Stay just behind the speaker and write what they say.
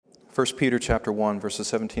1 Peter chapter 1, verses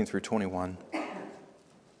 17 through 21.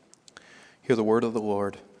 Hear the word of the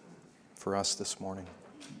Lord for us this morning.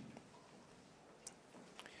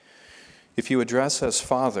 If you address as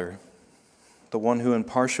Father the one who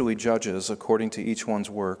impartially judges according to each one's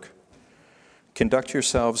work, conduct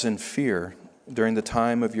yourselves in fear during the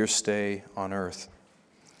time of your stay on earth,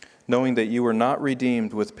 knowing that you were not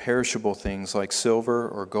redeemed with perishable things like silver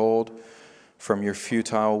or gold from your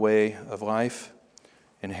futile way of life,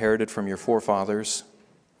 inherited from your forefathers,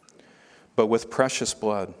 but with precious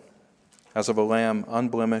blood, as of a lamb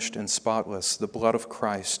unblemished and spotless, the blood of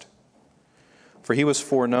Christ. For he was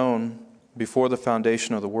foreknown before the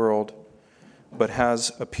foundation of the world, but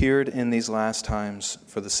has appeared in these last times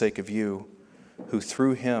for the sake of you, who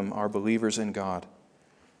through him are believers in God,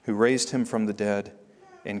 who raised him from the dead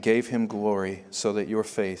and gave him glory, so that your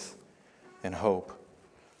faith and hope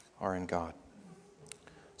are in God.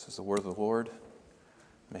 This is the word of the Lord.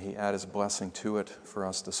 May he add his blessing to it for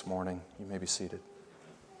us this morning. You may be seated.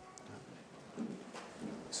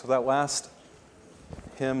 So that last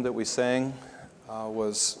hymn that we sang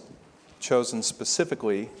was chosen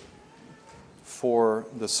specifically for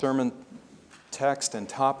the sermon text and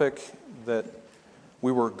topic that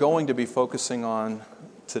we were going to be focusing on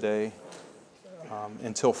today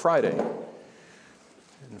until Friday.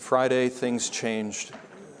 And Friday, things changed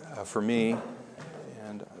for me,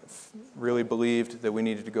 and really believed that we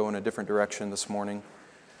needed to go in a different direction this morning.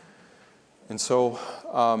 And so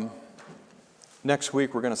next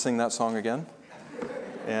week we're going to sing that song again,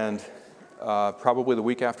 and probably the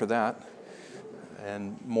week after that,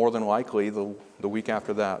 and more than likely the week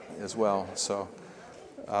after that as well. So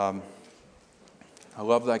I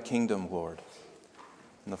love thy kingdom, Lord.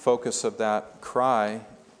 And the focus of that cry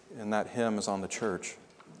and that hymn is on the church,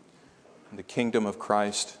 and the kingdom of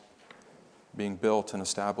Christ being built and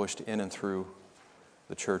established in and through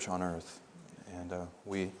the church on earth. And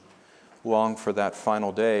we long for that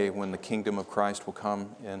final day when the kingdom of Christ will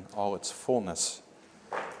come in all its fullness,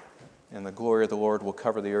 and the glory of the Lord will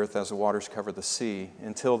cover the earth as the waters cover the sea.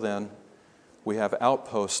 Until then, we have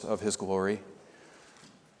outposts of his glory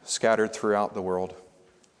scattered throughout the world,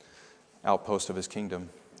 outposts of his kingdom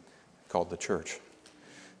called the church.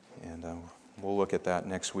 And we'll look at that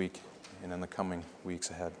next week and in the coming weeks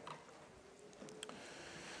ahead.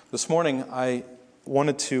 This morning, I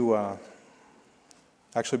wanted to,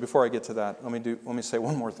 actually before I get to that, let me say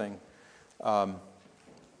one more thing.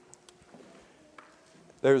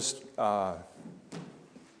 There's a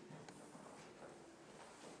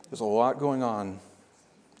lot going on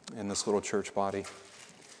in this little church body,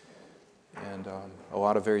 and a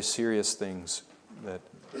lot of very serious things that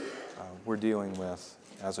we're dealing with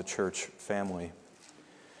as a church family.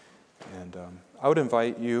 And I would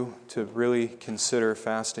invite you to really consider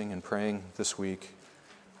fasting and praying this week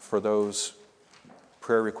for those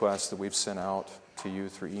prayer requests that we've sent out to you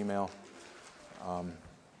through email. I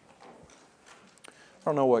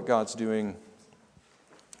don't know what God's doing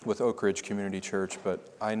with Oak Ridge Community Church,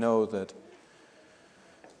 but I know that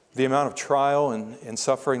the amount of trial and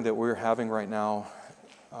suffering that we're having right now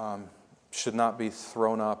should not be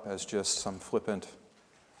thrown up as just some flippant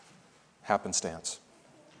happenstance.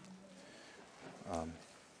 I'm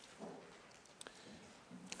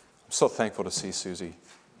so thankful to see Susie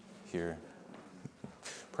here.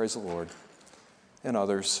 Praise the Lord. And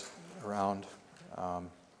others around. But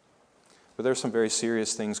there's some very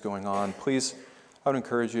serious things going on. Please, I would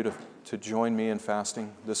encourage you to join me in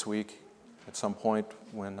fasting this week at some point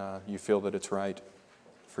when you feel that it's right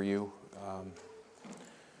for you.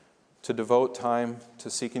 To devote time to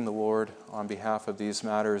seeking the Lord on behalf of these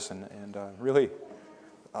matters and really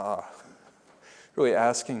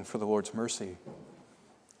asking for the Lord's mercy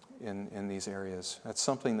in these areas. That's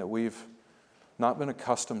something that we've not been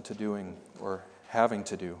accustomed to doing or having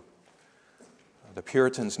to do. The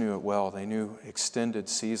Puritans knew it well. They knew extended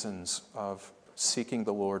seasons of seeking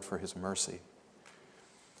the Lord for his mercy.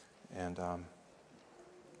 And I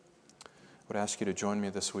would ask you to join me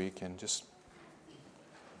this week in just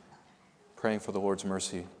praying for the Lord's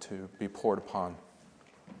mercy to be poured upon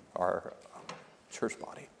our church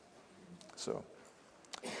body. So,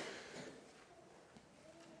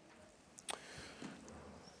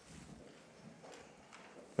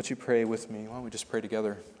 would you pray with me? Why don't we just pray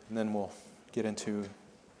together, and then we'll get into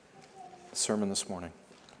the sermon this morning.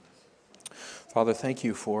 Father, thank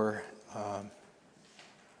you for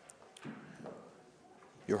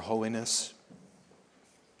your holiness,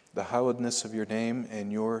 the hallowedness of your name,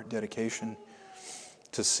 and your dedication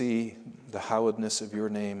to see the hallowedness of your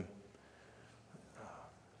name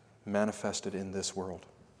manifested in this world.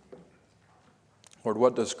 Lord,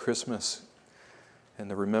 what does Christmas and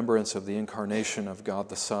the remembrance of the incarnation of God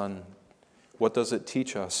the Son, what does it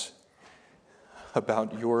teach us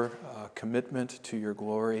about your commitment to your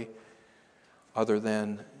glory, other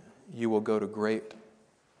than you will go to great,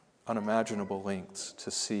 unimaginable lengths to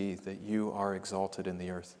see that you are exalted in the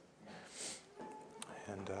earth?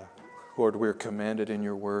 And Lord, we're commanded in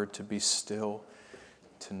your word to be still,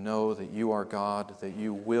 to know that you are God, that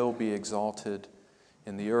you will be exalted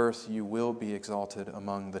in the earth, you will be exalted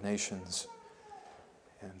among the nations.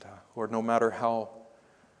 And Lord, no matter how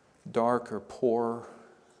dark or poor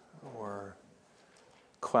or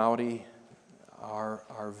cloudy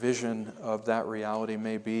our vision of that reality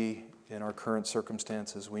may be in our current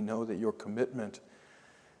circumstances, we know that your commitment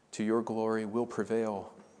to your glory will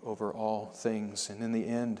prevail over all things. And in the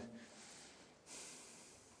end,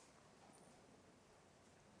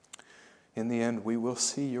 we will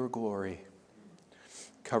see your glory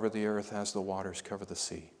cover the earth as the waters cover the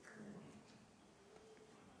sea.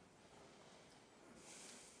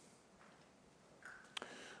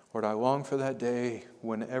 Lord, I long for that day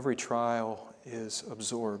when every trial is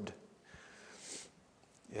absorbed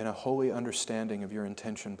in a holy understanding of your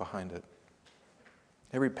intention behind it.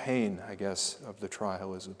 Every pain, I guess, of the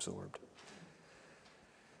trial is absorbed.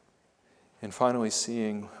 And finally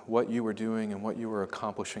seeing what you were doing and what you were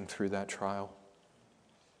accomplishing through that trial.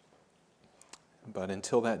 But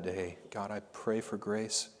until that day, God, I pray for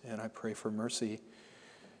grace and I pray for mercy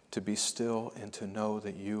to be still and to know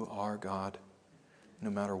that you are God, no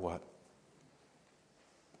matter what.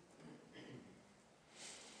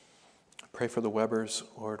 Pray for the Webbers,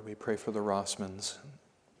 Lord. We pray for the Rossmans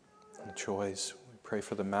and the Choys. We pray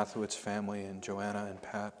for the Mathewitz family and Joanna and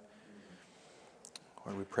Pat.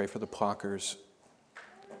 Lord, we pray for the Plockers.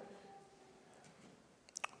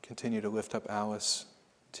 Continue to lift up Alice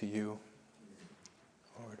to you.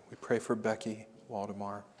 Lord, we pray for Becky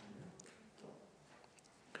Waldemar.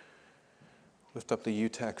 Lift up the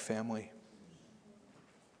Utak family.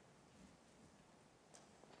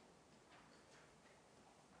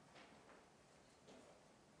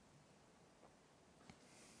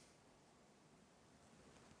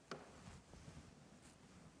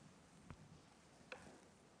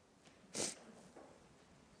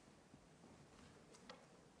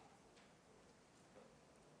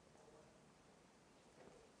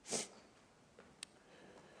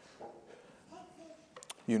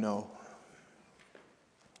 You know.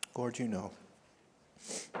 Lord, you know.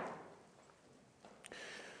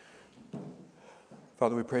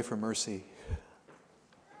 Father, we pray for mercy.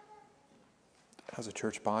 As a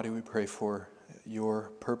church body, we pray for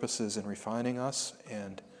your purposes in refining us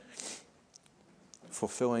and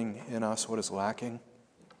fulfilling in us what is lacking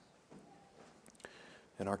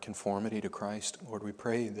in our conformity to Christ. Lord, we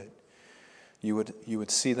pray that you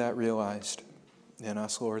would see that realized in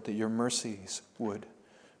us, Lord, that your mercies would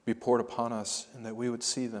be poured upon us and that we would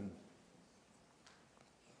see them.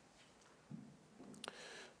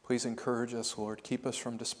 Please encourage us, Lord. Keep us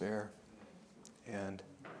from despair and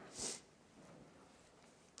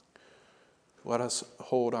let us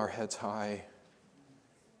hold our heads high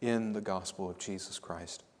in the gospel of Jesus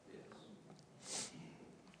Christ.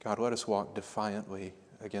 God, let us walk defiantly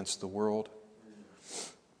against the world,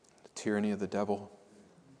 the tyranny of the devil,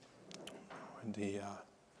 and the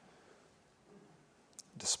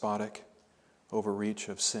despotic overreach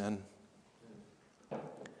of sin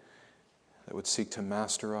that would seek to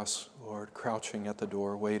master us, Lord, crouching at the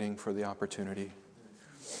door, waiting for the opportunity.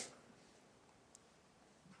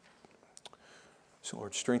 So,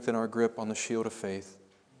 Lord, strengthen our grip on the shield of faith.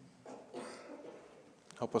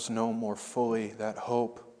 Help us know more fully that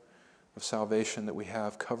hope of salvation that we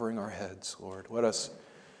have covering our heads, Lord. Let us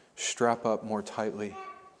strap up more tightly,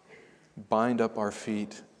 bind up our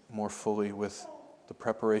feet more fully with the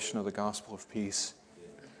preparation of the gospel of peace.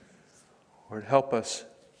 Lord, help us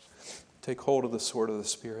take hold of the sword of the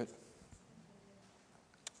Spirit.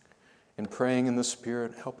 In praying in the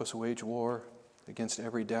Spirit, help us wage war against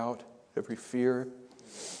every doubt, every fear,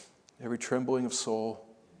 every trembling of soul,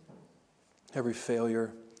 every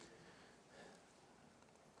failure,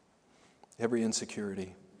 every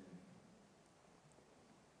insecurity.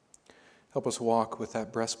 Help us walk with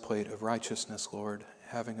that breastplate of righteousness, Lord,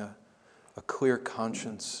 having a clear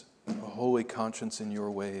conscience, a holy conscience in your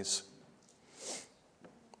ways.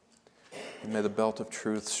 And may the belt of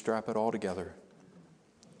truth strap it all together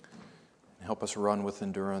and help us run with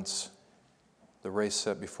endurance the race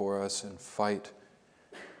set before us and fight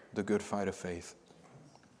the good fight of faith.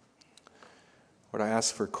 Lord, I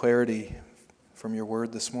ask for clarity from your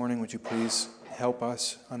word this morning. Would you please help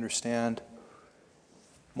us understand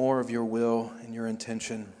more of your will and your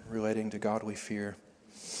intention relating to godly fear?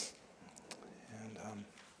 And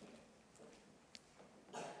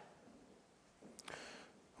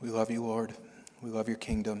We love you, Lord. We love your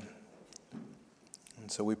kingdom.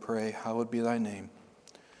 And so we pray, hallowed be thy name.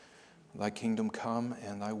 Thy kingdom come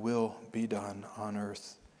and thy will be done on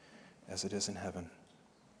earth as it is in heaven.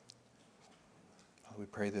 We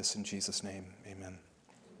pray this in Jesus' name. Amen.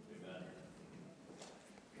 Amen.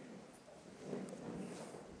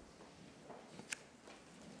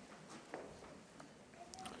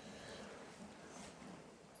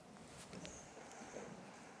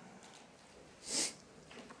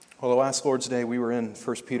 Well, the last Lord's Day, we were in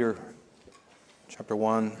 1 Peter chapter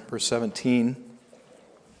 1, verse 17.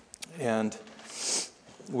 And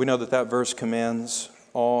we know that verse commands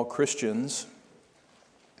all Christians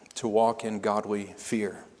to walk in godly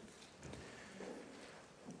fear.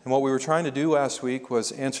 And what we were trying to do last week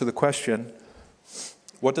was answer the question,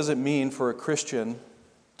 what does it mean for a Christian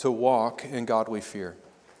to walk in godly fear?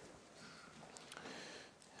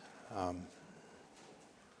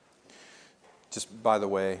 Just by the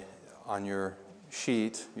way, on your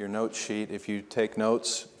sheet, your note sheet, if you take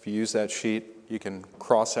notes, if you use that sheet, you can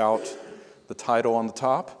cross out the title on the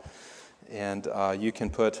top, and you can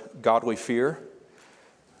put godly fear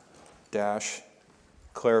dash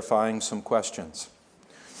clarifying some questions.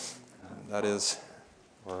 That is,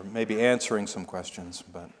 or maybe answering some questions,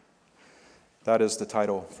 but that is the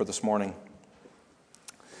title for this morning.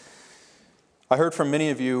 I heard from many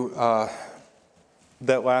of you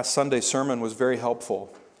that last Sunday's sermon was very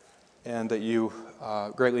helpful and that you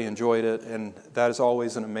greatly enjoyed it, and that is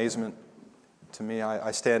always an amazement to me.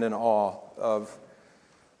 I stand in awe of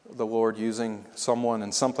the Lord using someone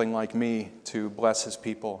and something like me to bless His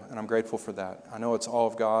people, and I'm grateful for that. I know it's all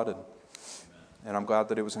of God, and I'm glad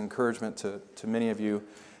that it was an encouragement to many of you.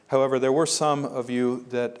 However, there were some of you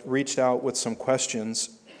that reached out with some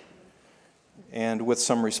questions and with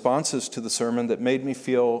some responses to the sermon that made me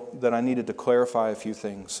feel that I needed to clarify a few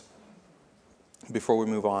things before we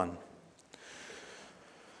move on.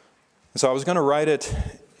 So I was going to write it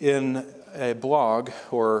in a blog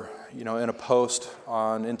or, in a post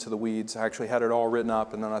on Into the Weeds. I actually had it all written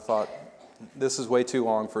up, and then I thought, this is way too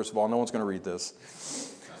long, first of all. No one's going to read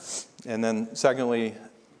this. And then secondly,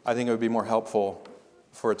 I think it would be more helpful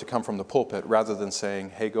for it to come from the pulpit rather than saying,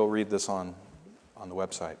 hey, go read this on the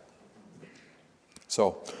website.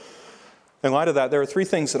 So, in light of that, there are three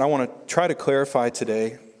things that I want to try to clarify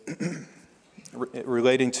today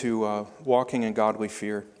relating to walking in godly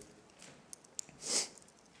fear.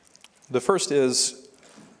 The first is,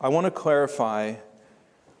 I want to clarify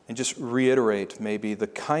and just reiterate maybe the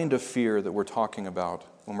kind of fear that we're talking about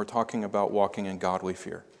when we're talking about walking in godly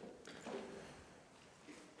fear.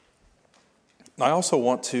 I also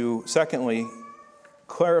want to, secondly,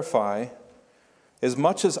 clarify as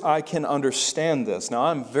much as I can understand this. Now,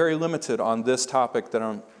 I'm very limited on this topic that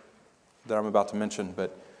I'm about to mention,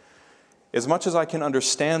 but as much as I can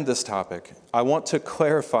understand this topic, I want to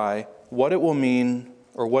clarify what it will mean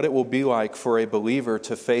or what it will be like for a believer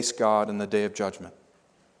to face God in the day of judgment.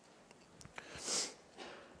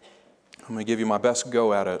 I'm going to give you my best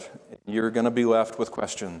go at it. You're going to be left with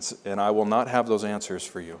questions, and I will not have those answers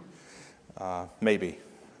for you. Maybe,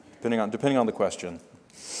 depending on the question.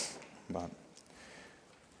 But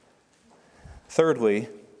thirdly,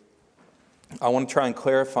 I want to try and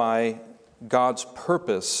clarify God's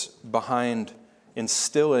purpose behind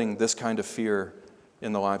instilling this kind of fear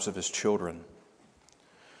in the lives of His children.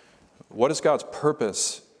 What is God's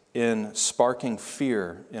purpose in sparking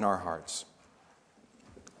fear in our hearts?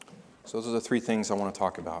 So those are the three things I want to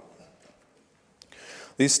talk about.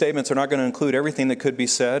 These statements are not going to include everything that could be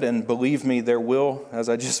said, and believe me, there will, as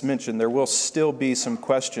I just mentioned, there will still be some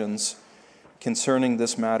questions concerning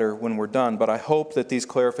this matter when we're done. But I hope that these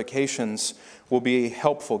clarifications will be a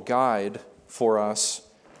helpful guide for us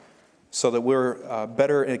so that we're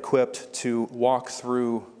better equipped to walk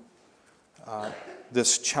through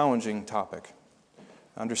this challenging topic,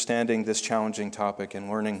 understanding this challenging topic and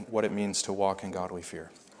learning what it means to walk in godly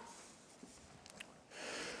fear.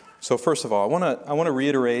 So first of all, I want to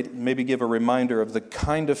reiterate, maybe give a reminder of the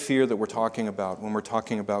kind of fear that we're talking about when we're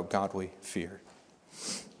talking about godly fear.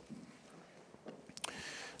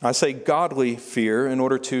 I say godly fear in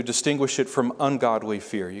order to distinguish it from ungodly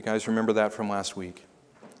fear. You guys remember that from last week.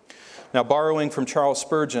 Now, borrowing from Charles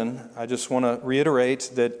Spurgeon, I just want to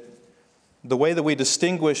reiterate that the way that we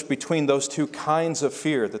distinguish between those two kinds of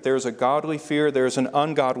fear, that there's a godly fear, there's an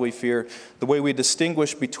ungodly fear, the way we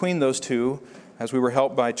distinguish between those two, as we were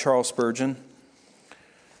helped by Charles Spurgeon,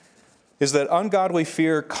 is that ungodly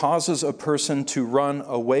fear causes a person to run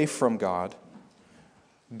away from God.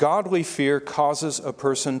 Godly fear causes a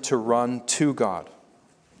person to run to God.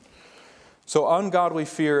 So ungodly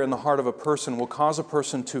fear in the heart of a person will cause a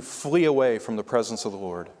person to flee away from the presence of the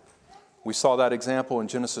Lord. We saw that example in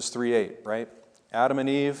Genesis 3:8, right? Adam and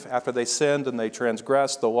Eve, after they sinned and they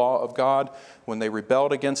transgressed the law of God, when they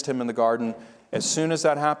rebelled against Him in the garden, as soon as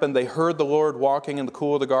that happened, they heard the Lord walking in the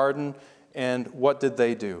cool of the garden, and what did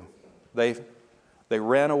they do? They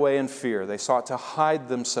ran away in fear. They sought to hide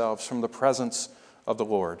themselves from the presence of the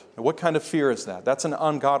Lord. And what kind of fear is that? That's an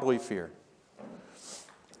ungodly fear.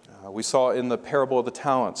 We saw in the parable of the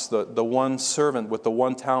talents, the one servant with the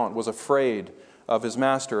one talent was afraid of his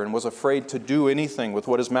master and was afraid to do anything with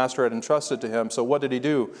what his master had entrusted to him. So what did he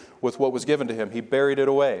do with what was given to him? He buried it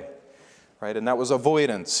away, right? And that was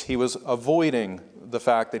avoidance. He was avoiding the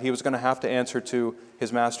fact that he was going to have to answer to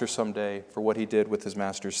his master someday for what he did with his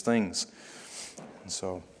master's things. And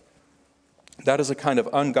so that is a kind of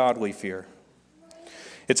ungodly fear.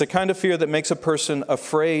 It's a kind of fear that makes a person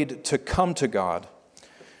afraid to come to God,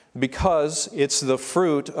 because it's the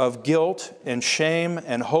fruit of guilt and shame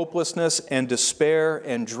and hopelessness and despair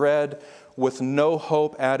and dread with no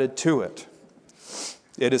hope added to it.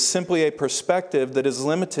 It is simply a perspective that is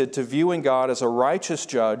limited to viewing God as a righteous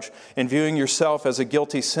judge and viewing yourself as a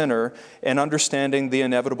guilty sinner and understanding the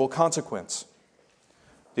inevitable consequence.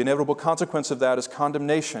 The inevitable consequence of that is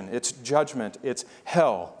condemnation, it's judgment, it's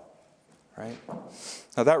hell. Right?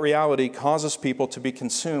 Now that reality causes people to be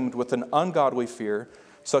consumed with an ungodly fear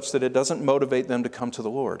such that it doesn't motivate them to come to the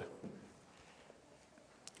Lord.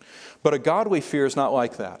 But a godly fear is not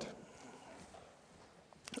like that.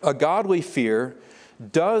 A godly fear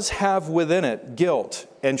does have within it guilt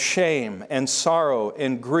and shame and sorrow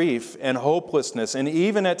and grief and hopelessness and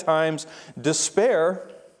even at times despair.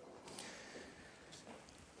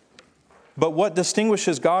 But what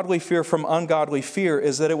distinguishes godly fear from ungodly fear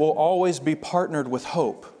is that it will always be partnered with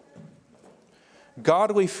hope.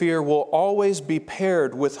 Godly fear will always be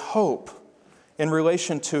paired with hope in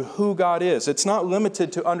relation to who God is. It's not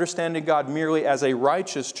limited to understanding God merely as a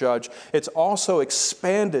righteous judge. It's also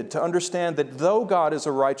expanded to understand that though God is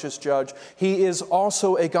a righteous judge, He is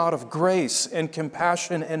also a God of grace and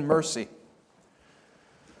compassion and mercy.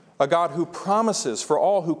 A God who promises for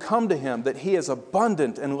all who come to Him that He is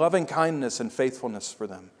abundant in loving kindness and faithfulness for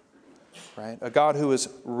them. Right? A God who is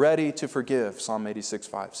ready to forgive, Psalm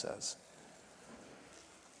 86:5 says.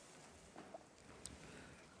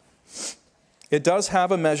 It does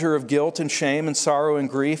have a measure of guilt and shame and sorrow and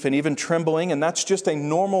grief and even trembling, and that's just a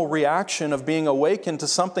normal reaction of being awakened to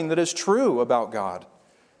something that is true about God.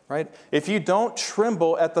 Right? If you don't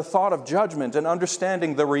tremble at the thought of judgment and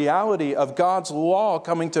understanding the reality of God's law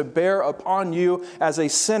coming to bear upon you as a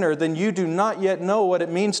sinner, then you do not yet know what it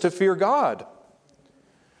means to fear God.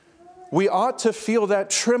 We ought to feel that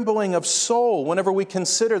trembling of soul whenever we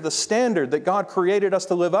consider the standard that God created us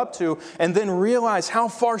to live up to and then realize how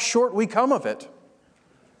far short we come of it.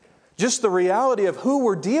 Just the reality of who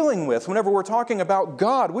we're dealing with whenever we're talking about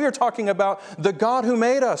God. We are talking about the God who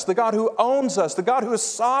made us, the God who owns us, the God who is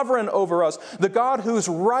sovereign over us, the God whose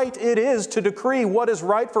right it is to decree what is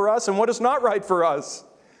right for us and what is not right for us.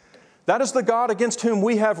 That is the God against whom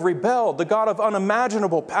we have rebelled, the God of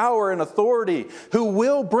unimaginable power and authority, who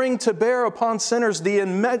will bring to bear upon sinners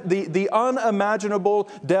the unimaginable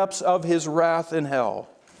depths of His wrath in hell.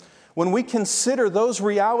 When we consider those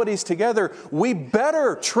realities together, we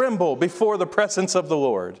better tremble before the presence of the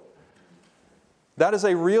Lord. That is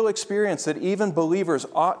a real experience that even believers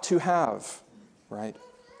ought to have, right?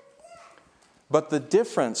 But the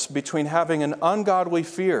difference between having an ungodly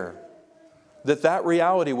fear, that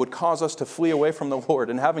reality would cause us to flee away from the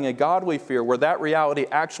Lord, and having a godly fear where that reality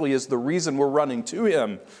actually is the reason we're running to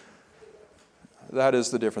Him, that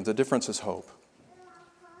is the difference. The difference is hope.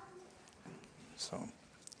 So,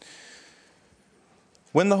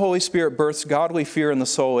 when the Holy Spirit births godly fear in the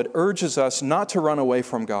soul, it urges us not to run away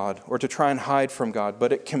from God or to try and hide from God,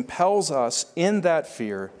 but it compels us in that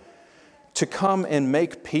fear to come and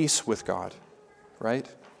make peace with God, right?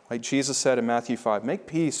 Like Jesus said in Matthew 5, make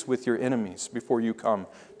peace with your enemies before you come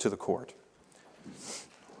to the court.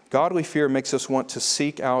 Godly fear makes us want to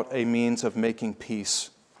seek out a means of making peace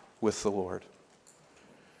with the Lord.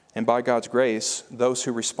 And by God's grace, those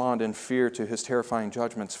who respond in fear to His terrifying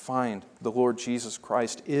judgments find the Lord Jesus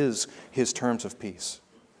Christ is His terms of peace.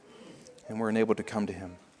 And we're enabled to come to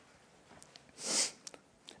Him.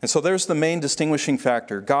 And so there's the main distinguishing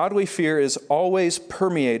factor. Godly fear is always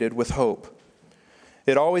permeated with hope.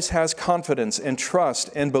 It always has confidence and trust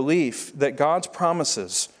and belief that God's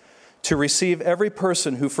promises to receive every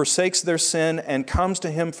person who forsakes their sin and comes to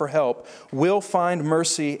Him for help will find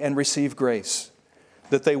mercy and receive grace,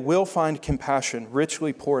 that they will find compassion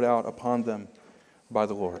richly poured out upon them by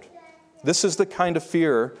the Lord. This is the kind of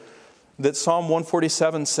fear that Psalm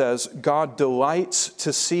 147 says God delights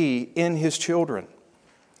to see in His children.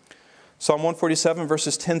 Psalm 147,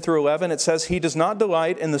 verses 10 through 11, it says, He does not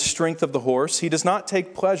delight in the strength of the horse. He does not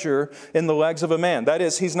take pleasure in the legs of a man. That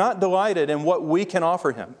is, He's not delighted in what we can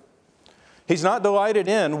offer Him. He's not delighted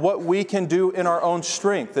in what we can do in our own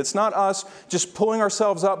strength. It's not us just pulling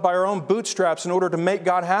ourselves up by our own bootstraps in order to make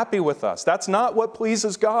God happy with us. That's not what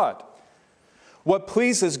pleases God. What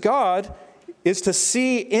pleases God is to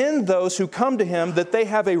see in those who come to Him that they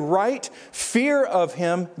have a right fear of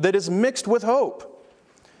Him that is mixed with hope.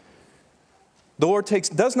 The Lord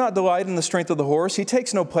does not delight in the strength of the horse. He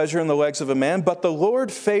takes no pleasure in the legs of a man, but the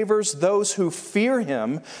Lord favors those who fear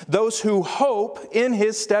Him, those who hope in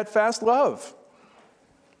His steadfast love.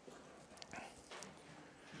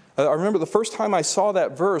 I remember the first time I saw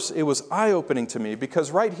that verse, it was eye-opening to me, because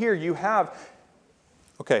right here you have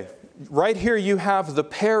the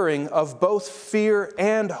pairing of both fear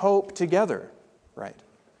and hope together, right?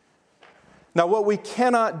 Now, what we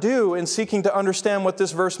cannot do in seeking to understand what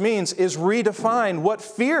this verse means is redefine what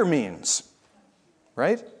fear means,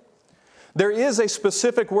 right? There is a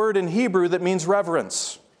specific word in Hebrew that means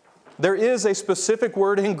reverence. There is a specific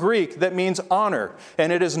word in Greek that means honor,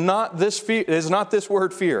 and it is not this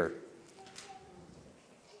word fear.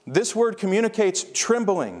 This word communicates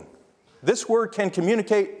trembling. This word can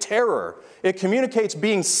communicate terror. It communicates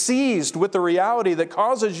being seized with the reality that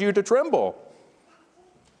causes you to tremble.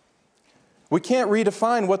 We can't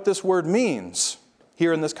redefine what this word means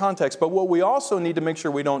here in this context, but what we also need to make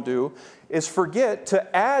sure we don't do is forget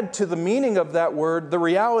to add to the meaning of that word the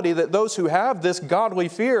reality that those who have this godly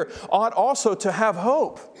fear ought also to have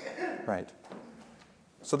hope. Right?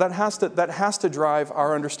 So that has to drive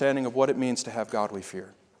our understanding of what it means to have godly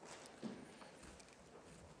fear.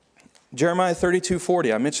 Jeremiah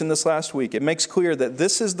 32:40, I mentioned this last week. It makes clear that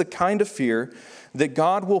this is the kind of fear that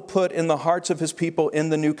God will put in the hearts of His people in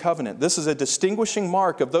the new covenant. This is a distinguishing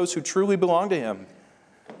mark of those who truly belong to Him.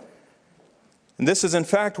 And this is in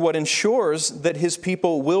fact what ensures that His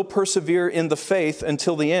people will persevere in the faith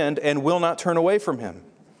until the end and will not turn away from Him.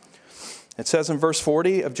 It says in verse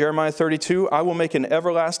 40 of Jeremiah 32, I will make an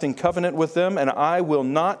everlasting covenant with them, and I will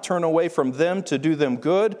not turn away from them to do them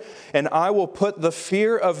good, and I will put the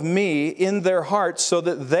fear of me in their hearts so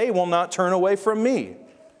that they will not turn away from me.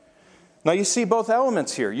 Now you see both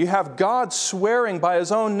elements here. You have God swearing by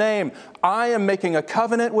His own name, I am making a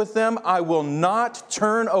covenant with them, I will not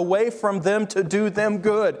turn away from them to do them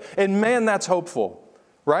good. And man, that's hopeful,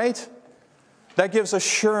 right? That gives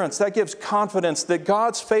assurance, that gives confidence that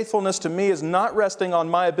God's faithfulness to me is not resting on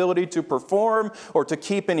my ability to perform or to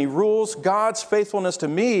keep any rules. God's faithfulness to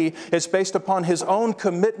me is based upon His own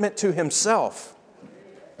commitment to Himself.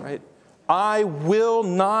 Right? I will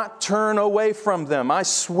not turn away from them. I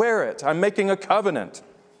swear it. I'm making a covenant.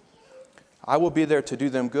 I will be there to do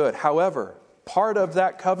them good. However, part of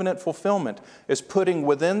that covenant fulfillment is putting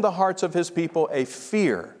within the hearts of His people a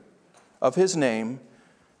fear of His name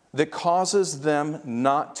that causes them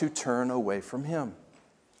not to turn away from Him.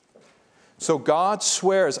 So God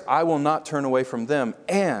swears, I will not turn away from them,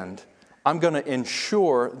 and I'm going to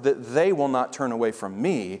ensure that they will not turn away from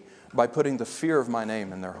me by putting the fear of my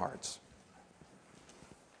name in their hearts.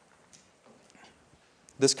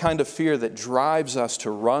 This kind of fear that drives us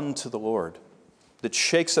to run to the Lord, that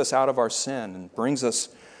shakes us out of our sin and brings us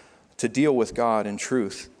to deal with God in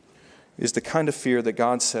truth, is the kind of fear that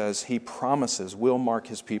God says He promises will mark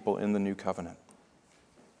His people in the new covenant.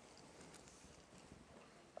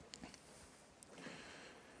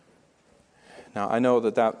 Now, I know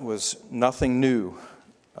that was nothing new.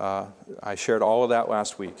 I shared all of that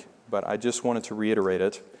last week, but I just wanted to reiterate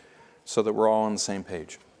it so that we're all on the same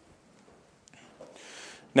page.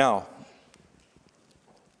 Now,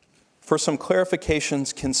 for some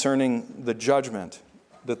clarifications concerning the judgment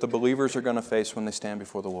that the believers are going to face when they stand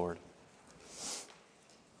before the Lord.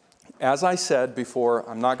 As I said before,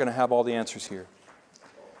 I'm not going to have all the answers here.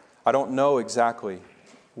 I don't know exactly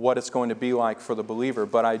what it's going to be like for the believer,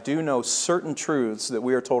 but I do know certain truths that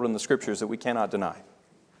we are told in the Scriptures that we cannot deny.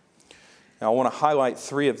 Now, I want to highlight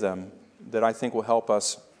 3 of them that I think will help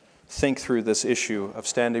us think through this issue of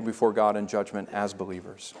standing before God in judgment as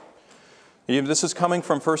believers. This is coming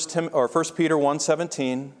from 1 Peter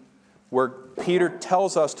 1:17, where Peter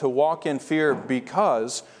tells us to walk in fear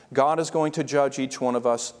because God is going to judge each one of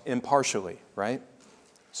us impartially, right?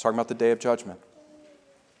 It's talking about the day of judgment.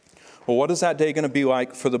 Well, what is that day going to be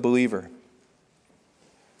like for the believer?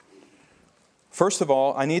 First of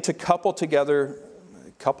all, I need to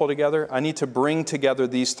I need to bring together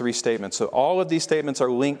these 3 statements. So all of these statements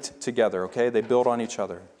are linked together, okay? They build on each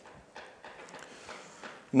other.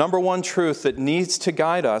 Number one truth that needs to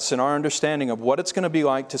guide us in our understanding of what it's going to be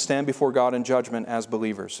like to stand before God in judgment as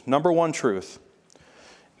believers. Number one truth.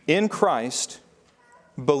 In Christ,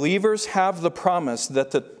 believers have the promise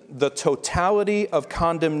that the totality of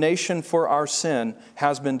condemnation for our sin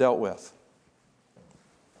has been dealt with.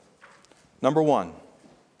 Number one.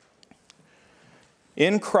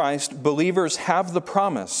 In Christ, believers have the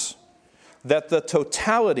promise that the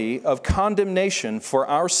totality of condemnation for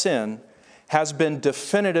our sin has been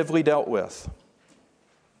definitively dealt with.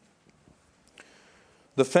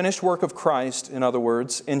 The finished work of Christ, in other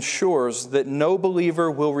words, ensures that no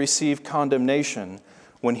believer will receive condemnation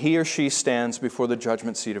when he or she stands before the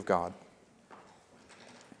judgment seat of God.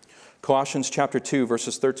 Colossians chapter 2,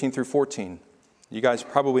 verses 13 through 14. You guys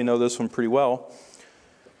probably know this one pretty well.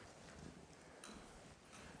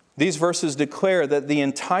 These verses declare that the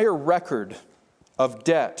entire record of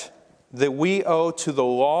debt that we owe to the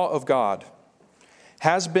law of God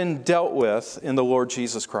has been dealt with in the Lord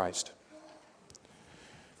Jesus Christ.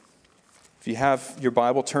 If you have your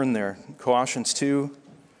Bible, turn there. Colossians 2,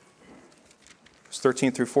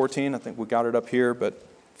 13 through 14. I think we got it up here, but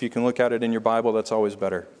if you can look at it in your Bible, that's always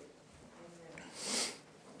better.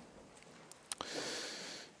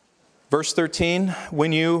 Verse 13,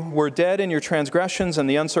 when you were dead in your transgressions and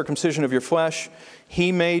the uncircumcision of your flesh,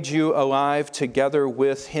 He made you alive together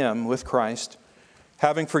with Him, with Christ,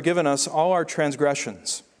 having forgiven us all our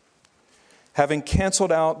transgressions, having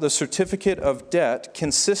canceled out the certificate of debt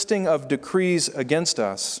consisting of decrees against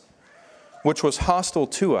us, which was hostile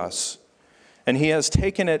to us, and He has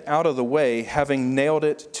taken it out of the way, having nailed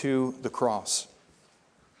it to the cross.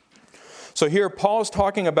 So here Paul is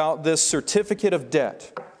talking about this certificate of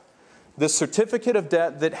debt. This certificate of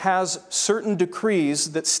debt that has certain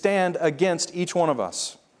decrees that stand against each one of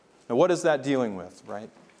us. Now, what is that dealing with, right?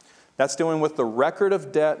 That's dealing with the record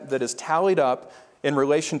of debt that is tallied up in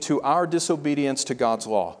relation to our disobedience to God's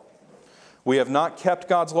law. We have not kept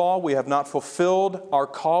God's law. We have not fulfilled our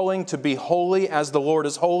calling to be holy as the Lord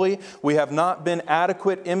is holy. We have not been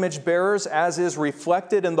adequate image bearers as is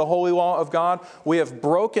reflected in the holy law of God. We have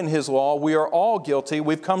broken His law. We are all guilty.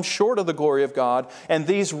 We've come short of the glory of God. And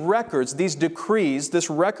these records, these decrees, this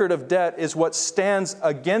record of debt is what stands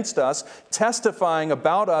against us, testifying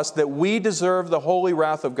about us that we deserve the holy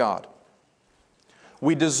wrath of God.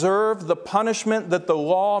 We deserve the punishment that the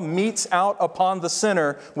law metes out upon the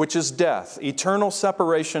sinner, which is death, eternal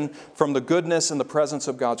separation from the goodness and the presence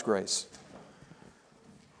of God's grace.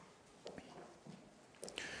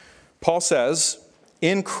 Paul says,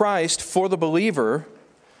 in Christ, for the believer,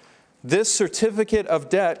 this certificate of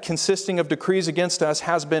debt consisting of decrees against us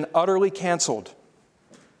has been utterly canceled.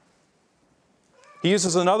 He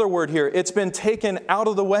uses another word here. It's been taken out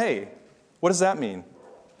of the way. What does that mean?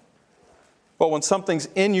 Well, when something's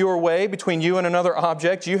in your way between you and another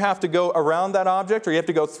object, you have to go around that object, or you have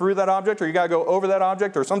to go through that object, or you got to go over that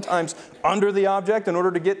object, or sometimes under the object in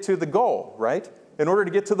order to get to the goal, right? In order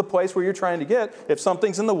to get to the place where you're trying to get, if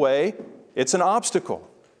something's in the way, it's an obstacle.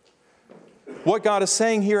 What God is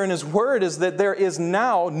saying here in His Word is that there is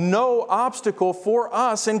now no obstacle for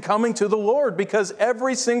us in coming to the Lord, because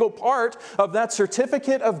every single part of that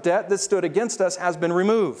certificate of debt that stood against us has been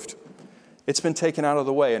removed. It's been taken out of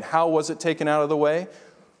the way. And how was it taken out of the way?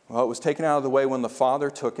 Well, it was taken out of the way when the Father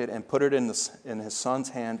took it and put it in His Son's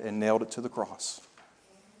hand and nailed it to the cross.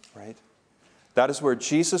 Right? That is where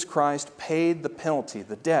Jesus Christ paid the penalty,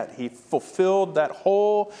 the debt. He fulfilled that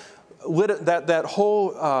whole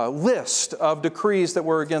list of decrees that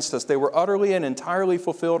were against us. They were utterly and entirely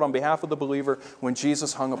fulfilled on behalf of the believer when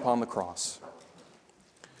Jesus hung upon the cross.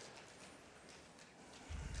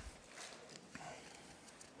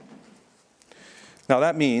 Now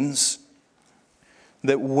that means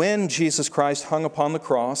that when Jesus Christ hung upon the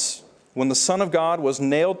cross, when the Son of God was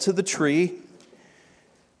nailed to the tree,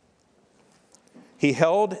 He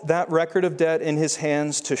held that record of debt in His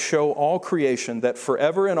hands to show all creation that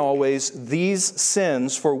forever and always these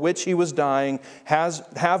sins for which He was dying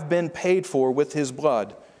have been paid for with His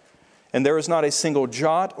blood. And there is not a single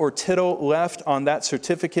jot or tittle left on that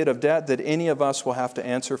certificate of debt that any of us will have to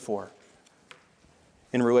answer for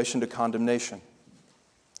in relation to condemnation.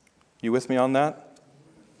 You with me on that?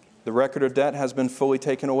 The record of debt has been fully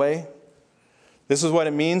taken away. This is what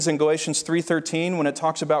it means in Galatians 3:13 when it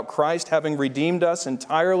talks about Christ having redeemed us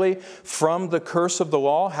entirely from the curse of the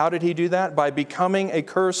law. How did He do that? By becoming a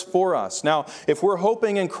curse for us. Now, if we're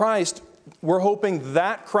hoping in Christ, we're hoping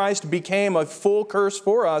that Christ became a full curse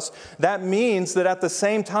for us. That means that at the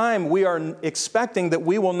same time, we are expecting that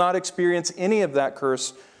we will not experience any of that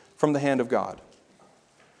curse from the hand of God.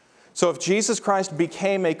 So if Jesus Christ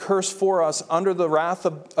became a curse for us under the wrath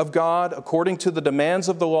of God, according to the demands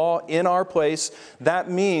of the law in our place, that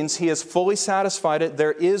means He has fully satisfied it.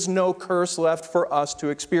 There is no curse left for us to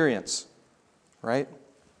experience. Right?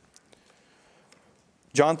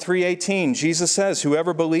 John 3:18, Jesus says,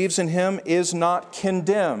 whoever believes in Him is not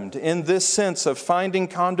condemned, in this sense of finding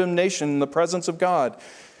condemnation in the presence of God.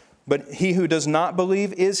 But he who does not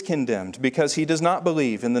believe is condemned, because he does not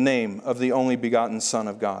believe in the name of the only begotten Son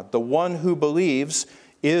of God. The one who believes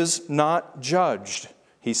is not judged,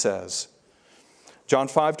 He says. John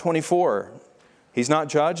 5:24, he's not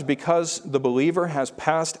judged because the believer has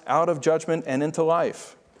passed out of judgment and into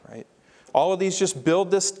life. Right? All of these just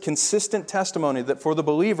build this consistent testimony that for the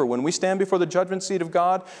believer, when we stand before the judgment seat of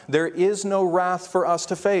God, there is no wrath for us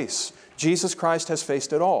to face. Jesus Christ has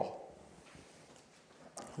faced it all.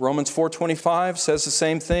 Romans 4:25 says the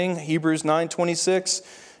same thing. Hebrews 9:26,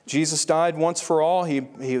 Jesus died once for all. He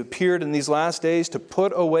appeared in these last days to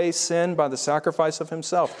put away sin by the sacrifice of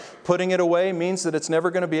Himself. Putting it away means that it's never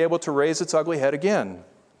going to be able to raise its ugly head again.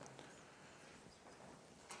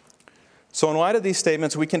 So in light of these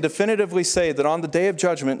statements, we can definitively say that on the day of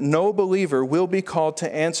judgment, no believer will be called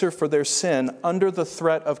to answer for their sin under the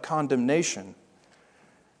threat of condemnation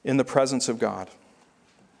in the presence of God.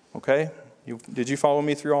 Okay? Did you follow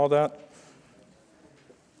me through all that?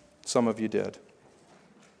 Some of you did.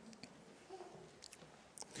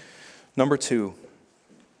 Number 2.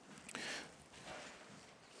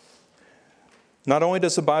 Not only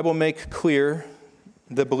does the Bible make clear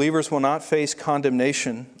that believers will not face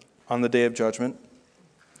condemnation on the day of judgment,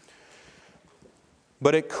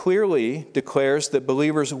 but it clearly declares that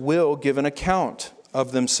believers will give an account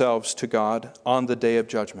of themselves to God on the day of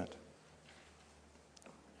judgment.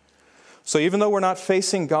 So even though we're not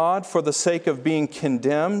facing God for the sake of being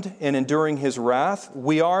condemned and enduring His wrath,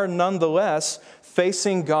 we are nonetheless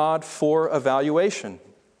facing God for evaluation.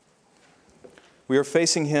 We are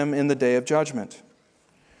facing Him in the day of judgment.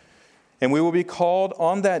 And we will be called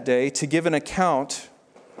on that day to give an account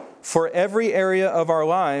for every area of our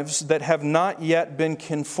lives that have not yet been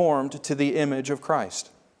conformed to the image of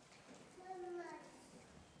Christ.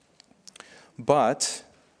 But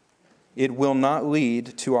it will not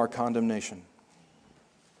lead to our condemnation.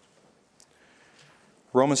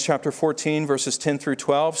 Romans chapter 14, verses 10 through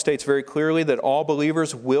 12 states very clearly that all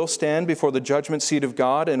believers will stand before the judgment seat of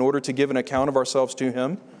God in order to give an account of ourselves to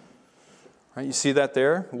Him. Right, you see that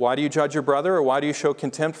there? Why do you judge your brother, or why do you show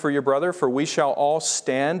contempt for your brother? For we shall all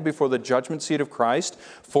stand before the judgment seat of Christ.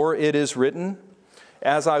 For it is written,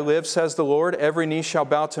 as I live, says the Lord, every knee shall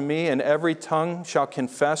bow to me, and every tongue shall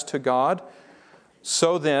confess to God.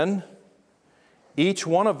 So then, each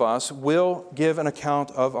one of us will give an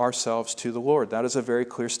account of ourselves to the Lord. That is a very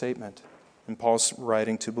clear statement in Paul's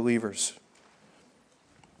writing to believers.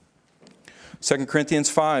 2 Corinthians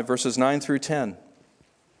 5, verses 9 through 10.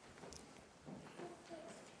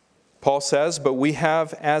 Paul says, but we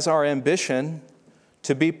have as our ambition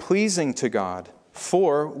to be pleasing to God,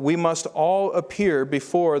 for we must all appear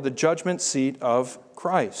before the judgment seat of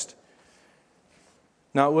Christ.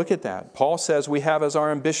 Now look at that. Paul says we have as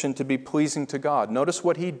our ambition to be pleasing to God. Notice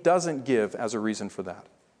what he doesn't give as a reason for that.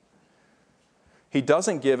 He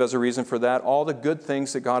doesn't give as a reason for that all the good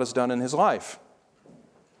things that God has done in his life,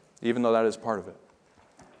 even though that is part of it.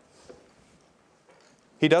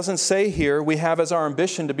 He doesn't say here we have as our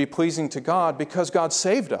ambition to be pleasing to God because God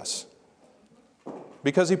saved us,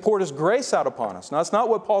 because He poured His grace out upon us. Now, that's not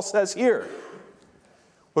what Paul says here.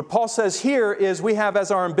 What Paul says here is we have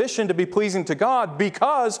as our ambition to be pleasing to God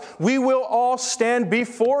because we will all stand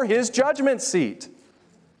before His judgment seat.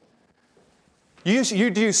 Do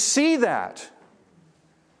you see that?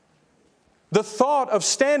 The thought of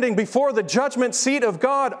standing before the judgment seat of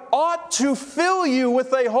God ought to fill you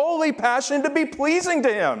with a holy passion to be pleasing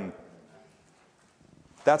to Him.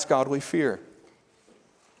 That's godly fear.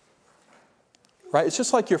 Right? It's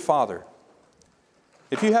just like your father.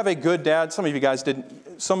 If you have a good dad, some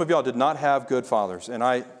of y'all did not have good fathers. And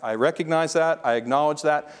I recognize that, I acknowledge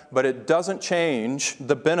that, but it doesn't change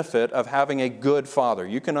the benefit of having a good father.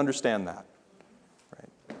 You can understand that.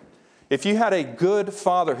 Right? If you had a good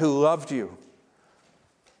father who loved you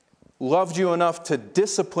enough to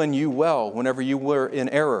discipline you well whenever you were in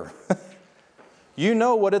error, you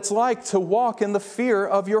know what it's like to walk in the fear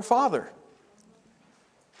of your father.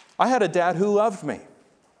 I had a dad who loved me,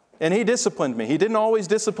 and he disciplined me. He didn't always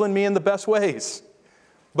discipline me in the best ways,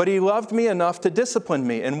 but he loved me enough to discipline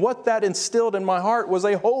me. And what that instilled in my heart was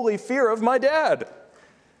a holy fear of my dad.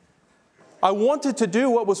 I wanted to do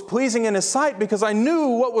what was pleasing in his sight because I knew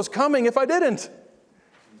what was coming if I didn't.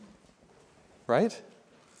 Right?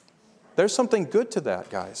 There's something good to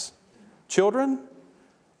that, guys. Children,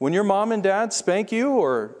 when your mom and dad spank you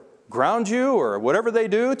or ground you or whatever they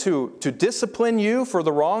do to discipline you for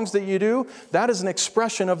the wrongs that you do, that is an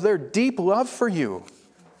expression of their deep love for you.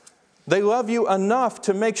 They love you enough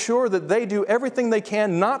to make sure that they do everything they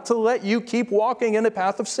can not to let you keep walking in a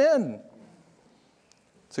path of sin.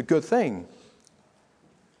 It's a good thing.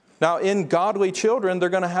 Now, in godly children, they're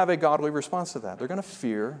going to have a godly response to that. They're going to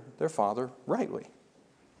fear their father rightly.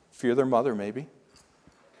 Fear their mother, maybe.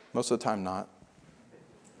 Most of the time, not.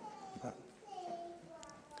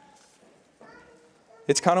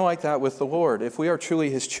 It's kind of like that with the Lord. If we are truly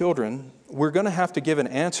His children, we're going to have to give an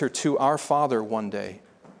answer to our Father one day.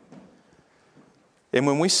 And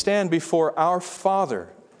when we stand before our Father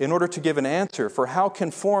in order to give an answer for how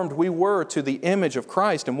conformed we were to the image of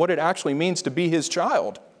Christ and what it actually means to be His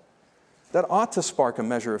child, that ought to spark a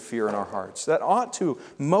measure of fear in our hearts. That ought to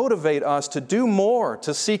motivate us to do more,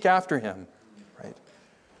 to seek after Him. Right?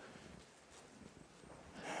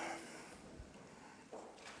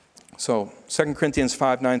 So, 2 Corinthians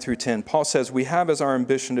 5, 9 through 10, Paul says, we have as our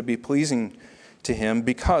ambition to be pleasing to Him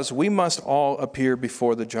because we must all appear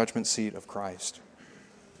before the judgment seat of Christ.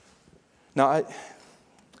 Now, I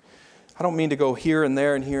don't mean to go here and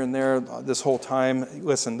there and here and there this whole time.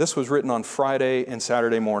 Listen, this was written on Friday and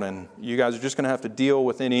Saturday morning. You guys are just going to have to deal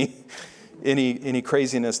with any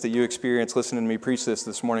craziness that you experience listening to me preach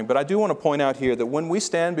this morning. But I do want to point out here that when we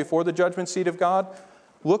stand before the judgment seat of God,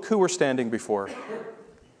 look who we're standing before.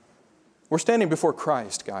 We're standing before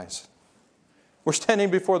Christ, guys. We're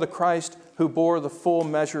standing before the Christ who bore the full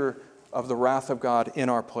measure of the wrath of God in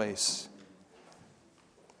our place.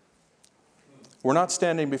 We're not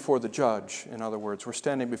standing before the judge, in other words. We're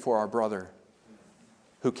standing before our brother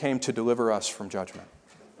who came to deliver us from judgment.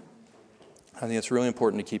 I think it's really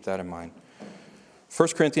important to keep that in mind. 1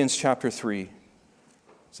 Corinthians chapter 3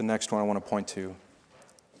 is the next one I want to point to.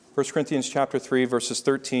 1 Corinthians chapter 3, verses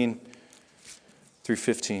 13 through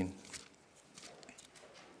 15.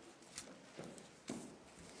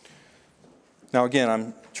 Now again,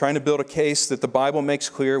 I'm trying to build a case that the Bible makes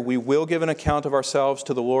clear. We will give an account of ourselves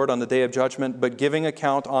to the Lord on the day of judgment, but giving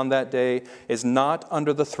account on that day is not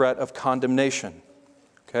under the threat of condemnation.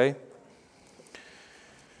 Okay?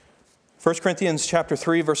 1 Corinthians chapter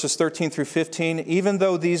 3, verses 13 through 15, even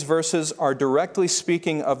though these verses are directly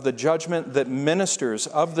speaking of the judgment that ministers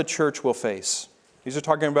of the church will face. These are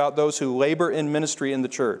talking about those who labor in ministry in the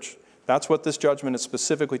church. That's what this judgment is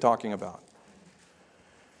specifically talking about.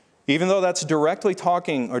 Even though that's directly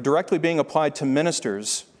talking or directly being applied to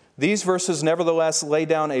ministers, these verses nevertheless lay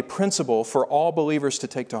down a principle for all believers to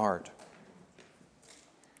take to heart.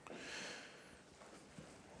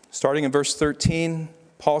 Starting in verse 13,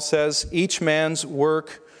 Paul says, each man's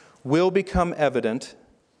work will become evident.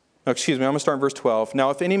 I'm going to start in verse 12.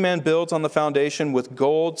 Now, if any man builds on the foundation with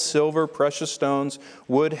gold, silver, precious stones,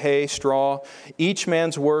 wood, hay, straw, each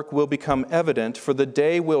man's work will become evident, for the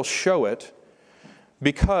day will show it,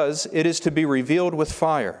 because it is to be revealed with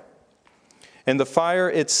fire. And the fire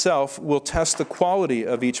itself will test the quality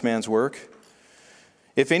of each man's work.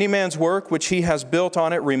 If any man's work which he has built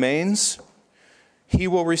on it remains, he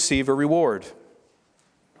will receive a reward.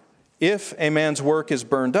 If a man's work is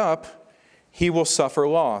burned up, he will suffer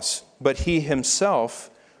loss, but he himself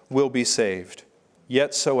will be saved,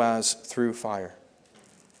 yet so as through fire.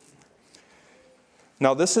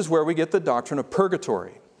 Now this is where we get the doctrine of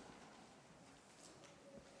purgatory.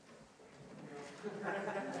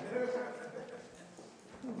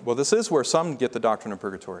 Well, this is where some get the doctrine of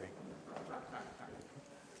purgatory.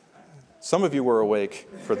 Some of you were awake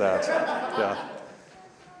for that. Yeah.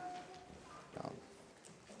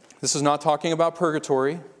 This is not talking about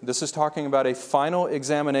purgatory. This is talking about a final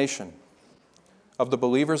examination of the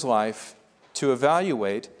believer's life to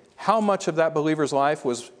evaluate how much of that believer's life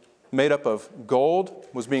was made up of gold,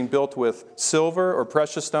 was being built with silver or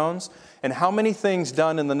precious stones, and how many things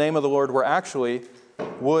done in the name of the Lord were actually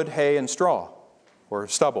wood, hay, and straw, or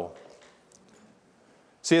stubble.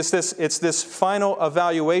 See, it's this final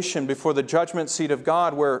evaluation before the judgment seat of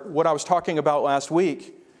God where what I was talking about last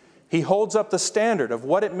week, He holds up the standard of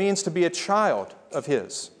what it means to be a child of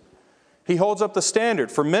His. He holds up the standard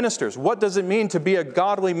for ministers. What does it mean to be a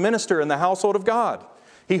godly minister in the household of God?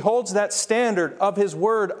 He holds that standard of His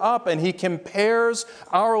Word up and He compares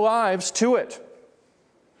our lives to it.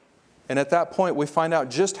 And at that point, we find out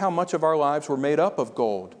just how much of our lives were made up of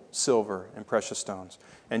gold, silver, and precious stones,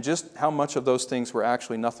 and just how much of those things were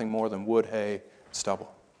actually nothing more than wood, hay,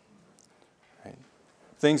 stubble. Right?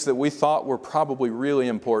 Things that we thought were probably really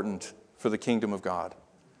important for the kingdom of God.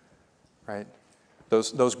 Right?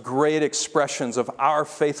 Those great expressions of our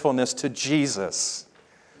faithfulness to Jesus.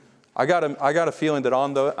 I got a feeling that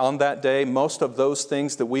on that day, most of those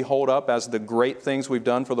things that we hold up as the great things we've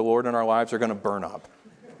done for the Lord in our lives are going to burn up.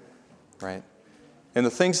 Right? And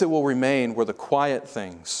the things that will remain were the quiet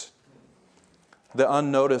things, the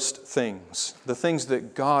unnoticed things, the things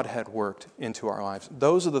that God had worked into our lives.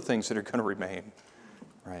 Those are the things that are going to remain.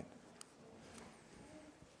 Right?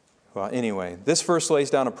 Well, anyway, this verse lays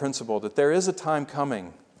down a principle that there is a time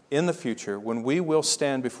coming in the future when we will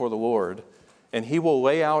stand before the Lord and He will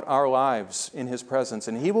lay out our lives in His presence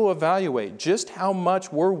and He will evaluate just how much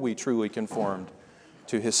were we truly conformed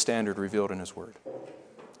to His standard revealed in His Word.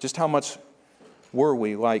 Just how much were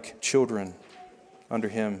we like children under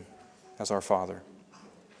Him as our Father.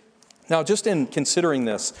 Now, just in considering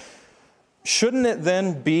this, shouldn't it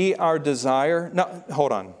then be our desire? No,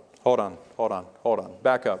 hold on.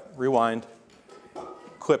 Back up. Rewind.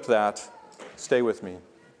 Clip that. Stay with me.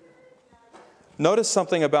 Notice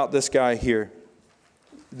something about this guy here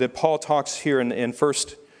that Paul talks here in 1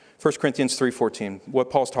 Corinthians 3:14, what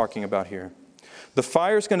Paul's talking about here. The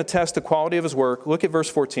fire is going to test the quality of his work. Look at verse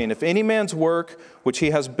 14. If any man's work which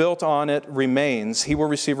he has built on it remains, he will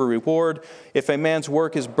receive a reward. If a man's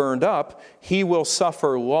work is burned up, he will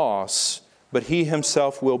suffer loss, but he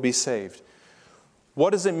himself will be saved.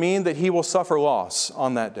 What does it mean that he will suffer loss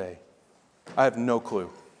on that day? I have no clue.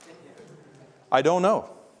 I don't know.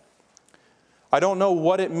 I don't know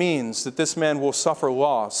what it means that this man will suffer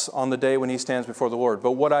loss on the day when he stands before the Lord.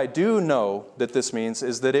 But what I do know that this means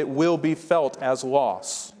is that it will be felt as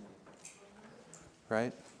loss.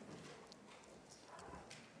 Right?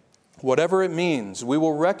 Whatever it means, we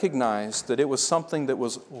will recognize that it was something that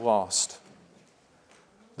was lost,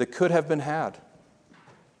 that could have been had.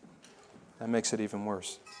 That makes it even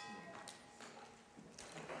worse.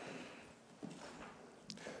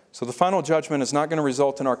 So the final judgment is not going to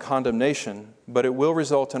result in our condemnation, but it will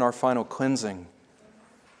result in our final cleansing,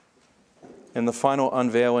 in the final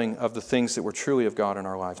unveiling of the things that were truly of God in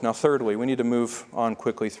our lives. Now, thirdly, we need to move on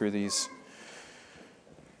quickly through these.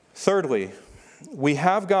 Thirdly, we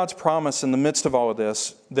have God's promise in the midst of all of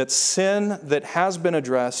this that sin that has been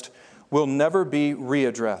addressed will never be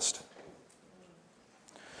readdressed.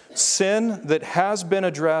 Sin that has been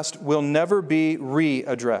addressed will never be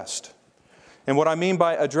readdressed. And what I mean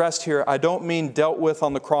by addressed here, I don't mean dealt with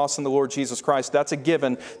on the cross in the Lord Jesus Christ. That's a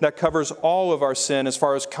given. That covers all of our sin as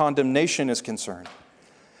far as condemnation is concerned.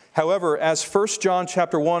 However, as 1 John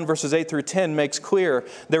chapter 1, verses 8 through 10 makes clear,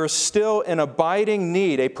 there is still an abiding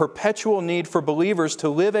need, a perpetual need for believers to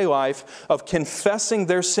live a life of confessing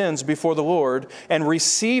their sins before the Lord and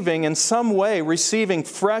receiving, in some way, receiving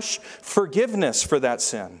fresh forgiveness for that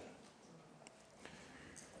sin.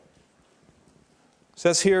 It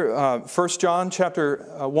says here, 1 John chapter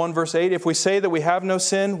 1, verse 8, if we say that we have no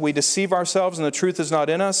sin, we deceive ourselves and the truth is not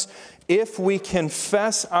in us. If we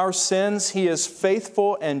confess our sins, He is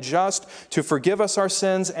faithful and just to forgive us our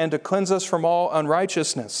sins and to cleanse us from all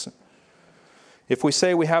unrighteousness. If we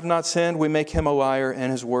say we have not sinned, we make Him a liar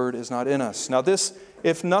and His word is not in us. Now this,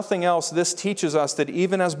 if nothing else, this teaches us that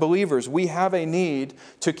even as believers, we have a need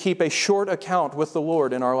to keep a short account with the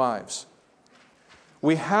Lord in our lives.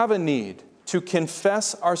 We have a need to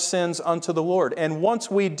confess our sins unto the Lord. And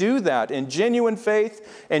once we do that in genuine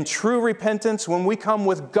faith and true repentance, when we come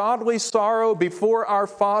with godly sorrow before our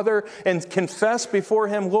Father and confess before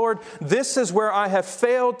Him, Lord, this is where I have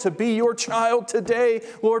failed to be your child today.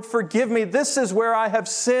 Lord, forgive me. This is where I have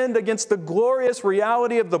sinned against the glorious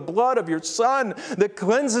reality of the blood of your Son that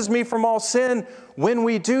cleanses me from all sin. When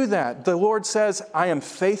we do that, the Lord says, I am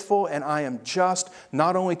faithful and I am just,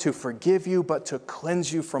 not only to forgive you, but to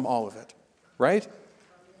cleanse you from all of it. Right?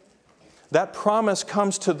 That promise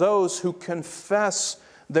comes to those who confess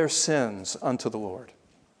their sins unto the Lord.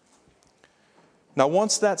 Now,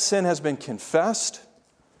 once that sin has been confessed,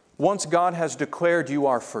 once God has declared you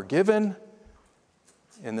are forgiven,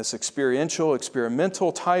 in this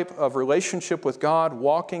experimental type of relationship with God,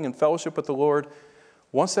 walking in fellowship with the Lord,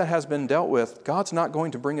 once that has been dealt with, God's not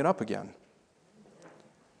going to bring it up again.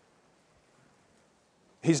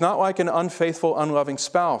 He's not like an unfaithful, unloving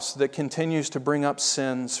spouse that continues to bring up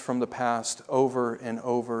sins from the past over and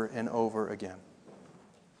over and over again.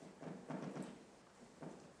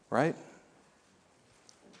 Right?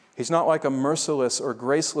 He's not like a merciless or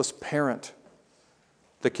graceless parent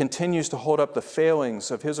that continues to hold up the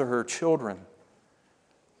failings of his or her children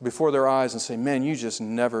before their eyes and say, man, you just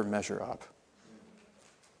never measure up.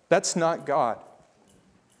 That's not God.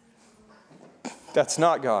 That's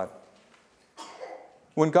not God.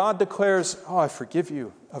 When God declares, oh, I forgive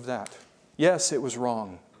you of that. Yes, it was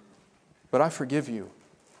wrong, but I forgive you.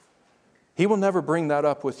 He will never bring that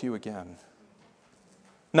up with you again.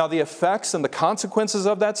 Now, the effects and the consequences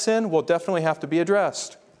of that sin will definitely have to be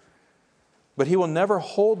addressed. But He will never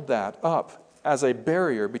hold that up as a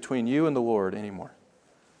barrier between you and the Lord anymore.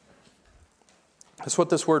 That's what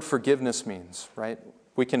this word forgiveness means, right?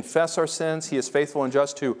 We confess our sins. He is faithful and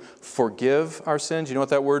just to forgive our sins. You know what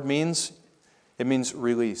that word means? It means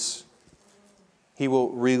release. He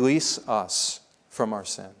will release us from our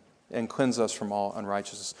sin and cleanse us from all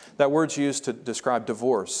unrighteousness. That word's used to describe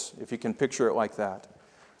divorce, if you can picture it like that.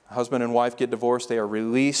 Husband and wife get divorced. They are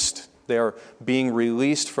released. They are being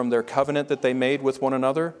released from their covenant that they made with one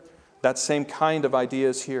another. That same kind of idea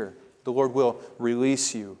is here. The Lord will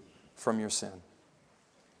release you from your sin.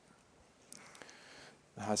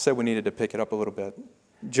 I said we needed to pick it up a little bit.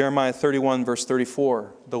 Jeremiah 31, verse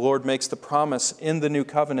 34, the Lord makes the promise in the new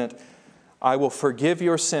covenant, I will forgive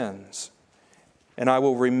your sins, and I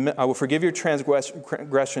will forgive your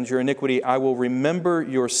transgressions, your iniquity. I will remember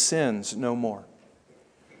your sins no more.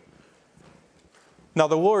 Now,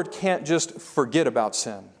 the Lord can't just forget about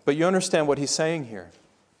sin, but you understand what He's saying here.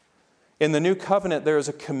 In the new covenant, there is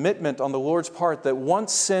a commitment on the Lord's part that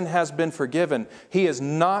once sin has been forgiven, He is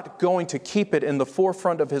not going to keep it in the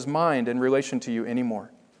forefront of His mind in relation to you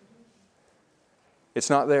anymore. It's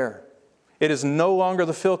not there. It is no longer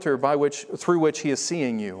the filter through which He is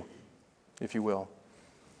seeing you, if you will.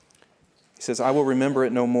 He says, I will remember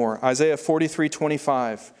it no more. Isaiah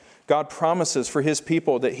 43:25, God promises for His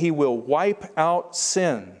people that He will wipe out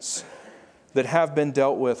sins that have been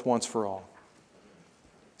dealt with once for all.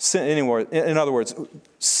 In other words,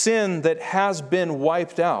 sin that has been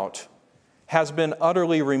wiped out has been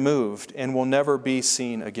utterly removed and will never be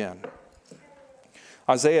seen again.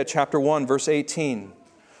 Isaiah chapter 1, verse 18.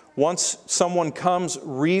 Once someone comes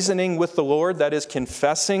reasoning with the Lord, that is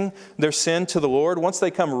confessing their sin to the Lord, once they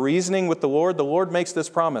come reasoning with the Lord makes this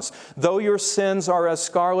promise. Though your sins are as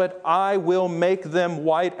scarlet, I will make them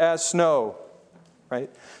white as snow. Right?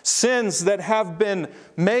 Sins that have been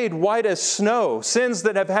made white as snow, sins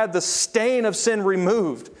that have had the stain of sin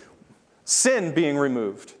removed, sin being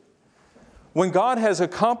removed. When God has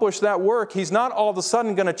accomplished that work, He's not all of a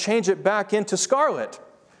sudden going to change it back into scarlet.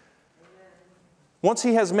 Once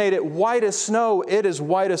He has made it white as snow, it is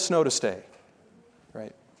white as snow to stay.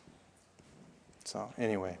 Right? So,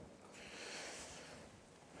 anyway.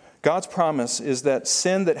 God's promise is that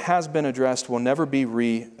sin that has been addressed will never be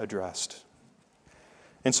readdressed.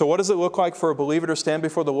 And so what does it look like for a believer to stand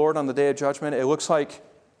before the Lord on the day of judgment? It looks like,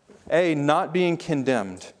 A, not being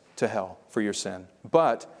condemned to hell for your sin,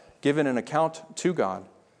 but given an account to God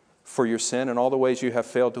for your sin and all the ways you have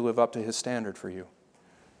failed to live up to His standard for you.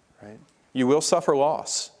 Right? You will suffer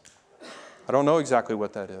loss. I don't know exactly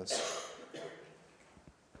what that is.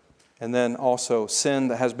 And then also, sin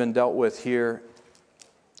that has been dealt with here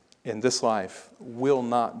in this life will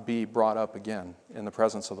not be brought up again in the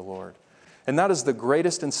presence of the Lord. And that is the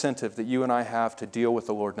greatest incentive that you and I have to deal with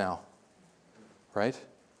the Lord now. Right?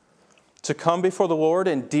 To come before the Lord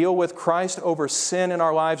and deal with Christ over sin in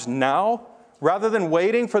our lives now, rather than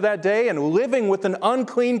waiting for that day and living with an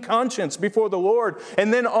unclean conscience before the Lord,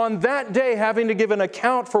 and then on that day having to give an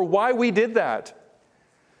account for why we did that.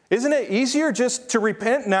 Isn't it easier just to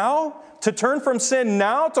repent now? To turn from sin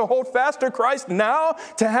now, to hold fast to Christ now,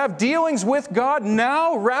 to have dealings with God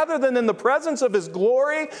now, rather than in the presence of His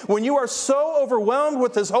glory, when you are so overwhelmed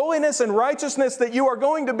with His holiness and righteousness that you are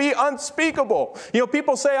going to be unspeakable. You know,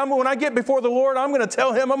 people say, when I get before the Lord, I'm going to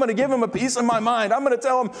tell Him, I'm going to give Him a piece of my mind. I'm going to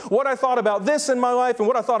tell Him what I thought about this in my life and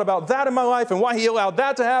what I thought about that in my life and why He allowed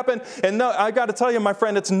that to happen. And no, I got to tell you, my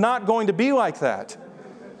friend, it's not going to be like that.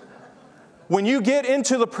 When you get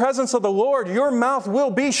into the presence of the Lord, your mouth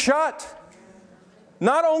will be shut.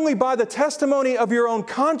 Not only by the testimony of your own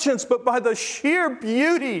conscience, but by the sheer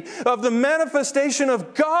beauty of the manifestation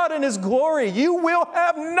of God and His glory. You will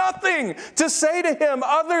have nothing to say to Him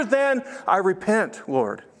other than, I repent,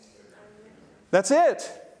 Lord. That's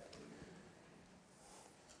it.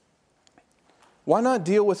 Why not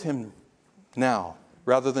deal with Him now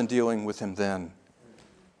rather than dealing with Him then?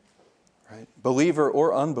 Right? Believer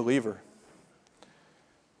or unbeliever.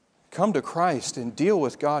 Come to Christ and deal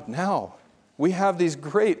with God now. We have these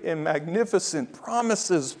great and magnificent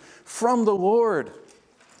promises from the Lord.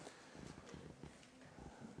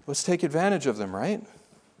 Let's take advantage of them, right?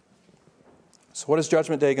 So what is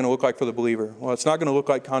Judgment Day going to look like for the believer? Well, it's not going to look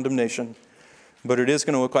like condemnation, but it is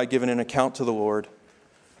going to look like giving an account to the Lord,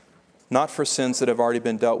 not for sins that have already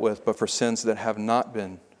been dealt with, but for sins that have not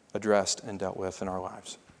been addressed and dealt with in our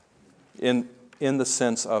lives. In the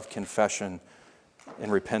sense of confession and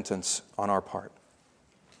repentance on our part.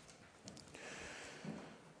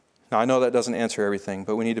 Now, I know that doesn't answer everything,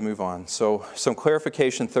 but we need to move on. So, some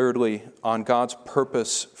clarification, thirdly, on God's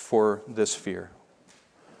purpose for this fear.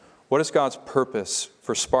 What is God's purpose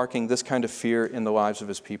for sparking this kind of fear in the lives of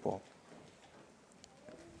His people?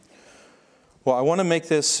 Well, I want to make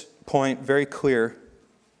this point very clear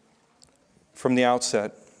from the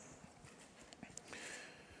outset.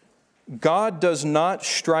 God does not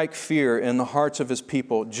strike fear in the hearts of His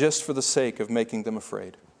people just for the sake of making them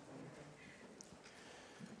afraid.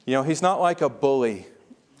 You know, He's not like a bully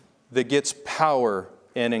that gets power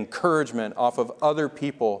and encouragement off of other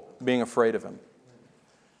people being afraid of Him.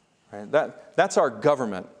 Right? That's our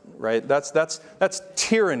government, right? That's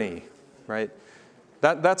tyranny, right?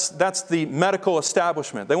 That's the medical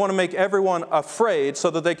establishment. They want to make everyone afraid so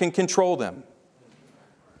that they can control them.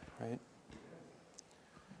 Right?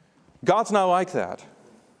 God's not like that.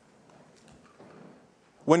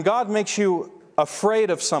 When God makes you afraid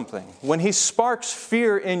of something, when He sparks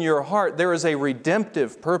fear in your heart, there is a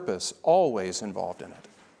redemptive purpose always involved in it.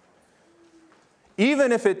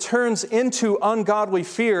 Even if it turns into ungodly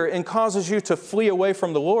fear and causes you to flee away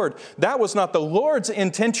from the Lord, that was not the Lord's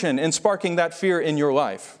intention in sparking that fear in your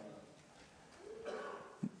life.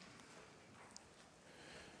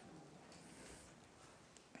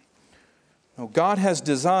 No, God has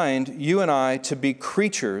designed you and I to be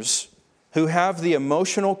creatures who have the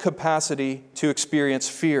emotional capacity to experience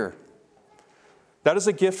fear. That is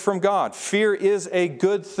a gift from God. Fear is a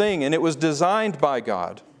good thing, and it was designed by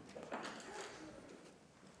God.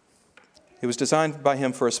 It was designed by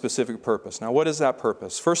Him for a specific purpose. Now, what is that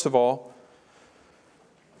purpose? First of all,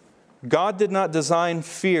 God did not design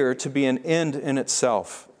fear to be an end in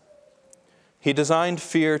itself. He designed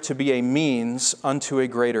fear to be a means unto a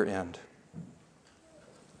greater end.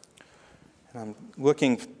 And I'm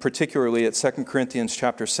looking particularly at 2 Corinthians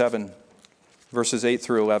chapter 7, verses 8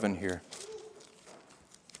 through 11 here.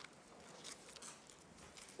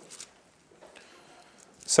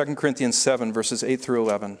 Second Corinthians 7, verses 8 through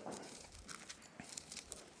 11.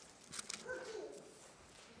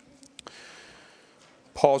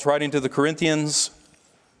 Paul's writing to the Corinthians.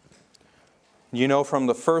 You know from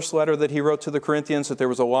the first letter that he wrote to the Corinthians that there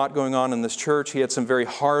was a lot going on in this church. He had some very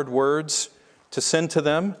hard words to send to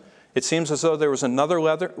them. It seems as though there was another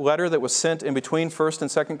letter that was sent in between 1 and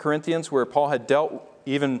 2 Corinthians where Paul had dealt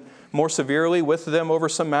even more severely with them over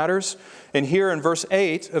some matters. And here in verse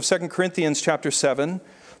 8 of 2 Corinthians chapter 7,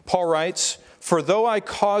 Paul writes, "For though I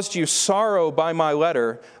caused you sorrow by my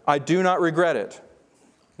letter, I do not regret it."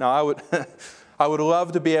 Now I would... I would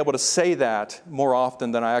love to be able to say that more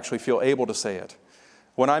often than I actually feel able to say it.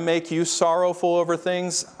 When I make you sorrowful over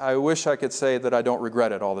things, I wish I could say that I don't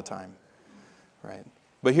regret it all the time. Right?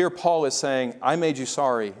 But here Paul is saying, I made you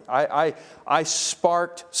sorry. I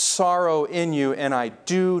sparked sorrow in you, and I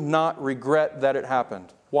do not regret that it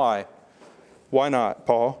happened. Why? Why not,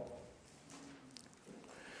 Paul?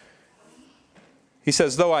 He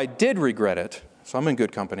says, though I did regret it, so I'm in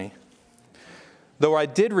good company. Though I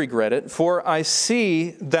did regret it, for I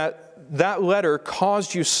see that that letter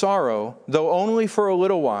caused you sorrow, though only for a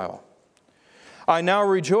little while. I now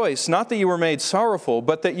rejoice, not that you were made sorrowful,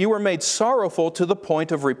 but that you were made sorrowful to the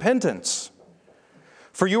point of repentance.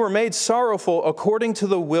 For you were made sorrowful according to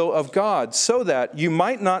the will of God, so that you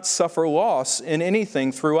might not suffer loss in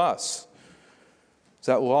anything through us. Is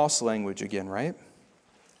that loss language again, right?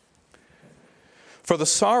 For the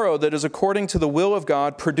sorrow that is according to the will of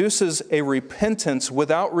God produces a repentance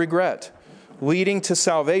without regret, leading to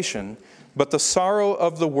salvation, but the sorrow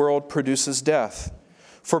of the world produces death.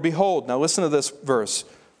 For behold, now listen to this verse,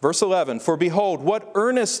 verse 11, for behold, what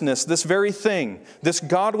earnestness this very thing, this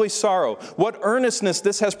godly sorrow, what earnestness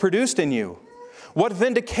this has produced in you. What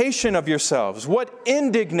vindication of yourselves, what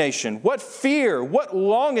indignation, what fear, what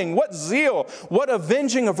longing, what zeal, what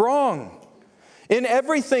avenging of wrong. In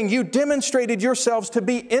everything you demonstrated yourselves to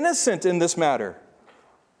be innocent in this matter.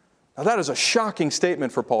 Now that is a shocking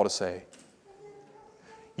statement for Paul to say.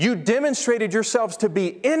 You demonstrated yourselves to be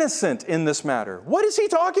innocent in this matter. What is he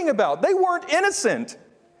talking about? They weren't innocent.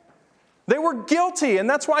 They were guilty, and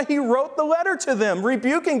that's why he wrote the letter to them,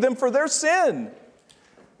 rebuking them for their sin.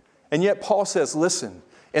 And yet Paul says, listen,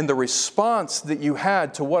 in the response that you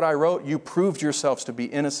had to what I wrote, you proved yourselves to be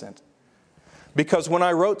innocent. Because when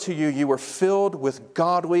I wrote to you, you were filled with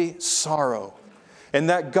godly sorrow. And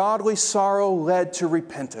that godly sorrow led to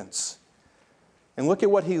repentance. And look at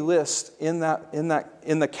what he lists in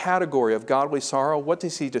the category of godly sorrow. What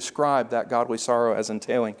does he describe that godly sorrow as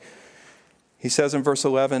entailing? He says in verse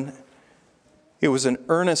 11, it was an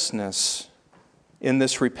earnestness in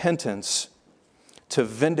this repentance to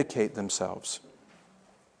vindicate themselves.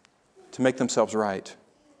 To make themselves right,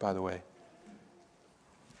 by the way.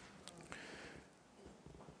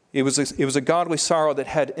 It was a godly sorrow that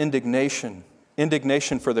had indignation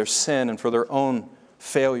for their sin and for their own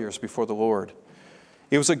failures before the Lord.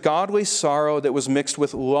 It was a godly sorrow that was mixed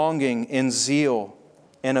with longing and zeal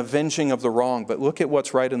and avenging of the wrong. But look at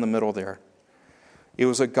what's right in the middle there. It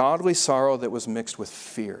was a godly sorrow that was mixed with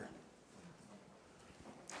fear.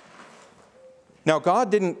 Now,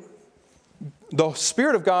 the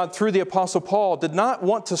Spirit of God through the Apostle Paul did not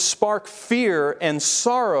want to spark fear and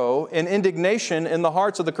sorrow and indignation in the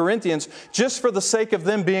hearts of the Corinthians just for the sake of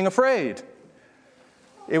them being afraid.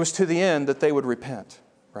 It was to the end that they would repent,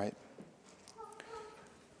 right?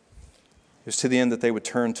 It was to the end that they would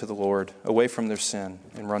turn to the Lord, away from their sin,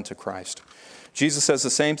 and run to Christ. Jesus says the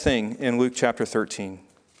same thing in Luke chapter 13.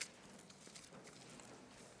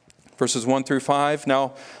 Verses 1 through 5.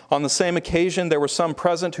 Now, on the same occasion, there were some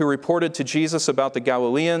present who reported to Jesus about the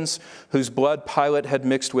Galileans, whose blood Pilate had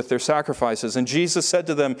mixed with their sacrifices. And Jesus said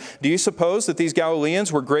to them, "Do you suppose that these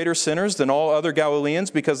Galileans were greater sinners than all other Galileans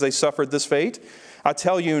because they suffered this fate? I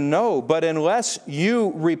tell you, no, but unless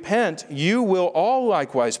you repent, you will all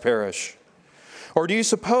likewise perish. Or do you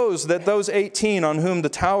suppose that those 18 on whom the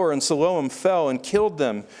tower in Siloam fell and killed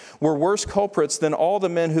them were worse culprits than all the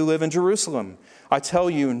men who live in Jerusalem? I tell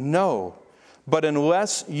you, no. But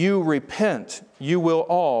unless you repent, you will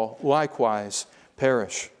all likewise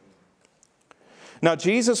perish." Now,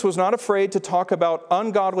 Jesus was not afraid to talk about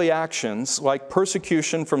ungodly actions like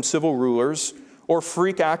persecution from civil rulers or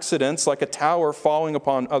freak accidents like a tower falling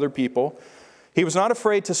upon other people. He was not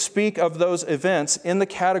afraid to speak of those events in the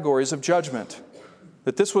categories of judgment,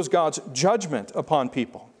 that this was God's judgment upon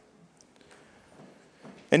people.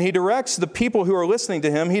 And he directs the people who are listening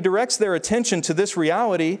to him, he directs their attention to this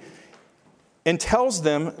reality and tells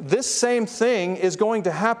them this same thing is going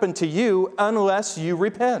to happen to you unless you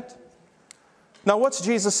repent. Now, what's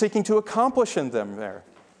Jesus seeking to accomplish in them there?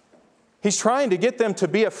 He's trying to get them to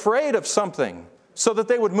be afraid of something so that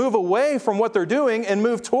they would move away from what they're doing and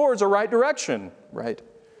move towards a right direction, right?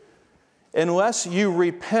 Unless you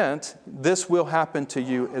repent, this will happen to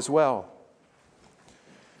you as well.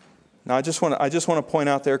 Now, I just want to point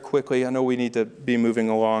out there quickly, I know we need to be moving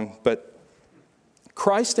along, but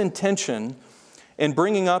Christ's intention in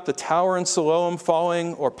bringing up the tower in Siloam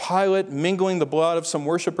falling or Pilate mingling the blood of some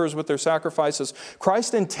worshipers with their sacrifices,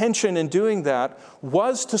 Christ's intention in doing that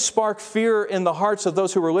was to spark fear in the hearts of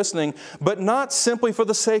those who were listening, but not simply for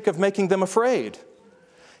the sake of making them afraid.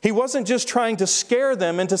 He wasn't just trying to scare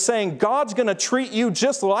them into saying, God's going to treat you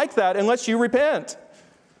just like that unless you repent.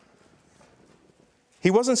 He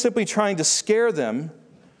wasn't simply trying to scare them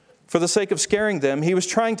for the sake of scaring them. He was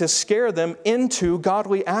trying to scare them into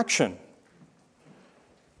godly action.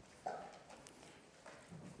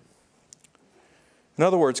 In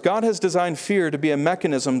other words, God has designed fear to be a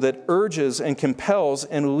mechanism that urges and compels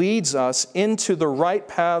and leads us into the right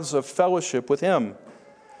paths of fellowship with Him.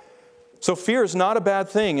 So fear is not a bad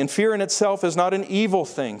thing, and fear in itself is not an evil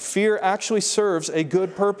thing. Fear actually serves a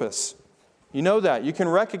good purpose. You know that. You can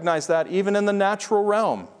recognize that even in the natural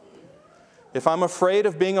realm. If I'm afraid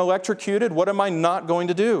of being electrocuted, what am I not going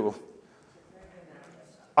to do?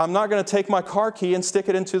 I'm not going to take my car key and stick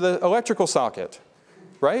it into the electrical socket,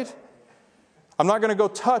 right? I'm not going to go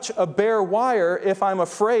touch a bare wire if I'm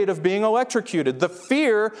afraid of being electrocuted. The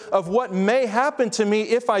fear of what may happen to me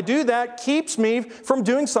if I do that keeps me from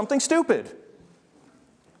doing something stupid.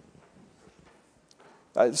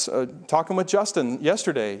 I was talking with Justin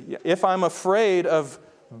yesterday. If I'm afraid of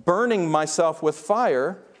burning myself with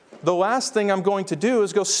fire, the last thing I'm going to do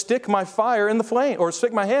is go stick my fire in the flame or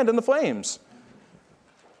stick my hand in the flames.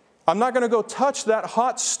 I'm not going to go touch that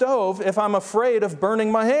hot stove if I'm afraid of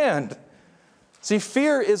burning my hand. See,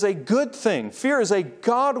 fear is a good thing. Fear is a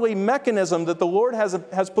godly mechanism that the Lord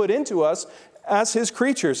has put into us as His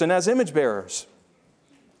creatures and as image bearers.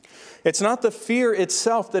 It's not the fear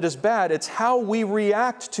itself that is bad. It's how we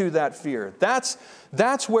react to that fear.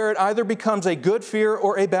 That's where it either becomes a good fear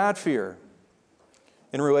or a bad fear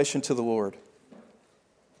in relation to the Lord.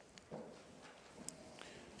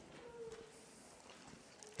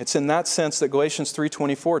 It's in that sense that Galatians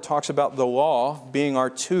 3:24 talks about the law being our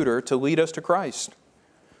tutor to lead us to Christ.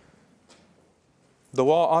 The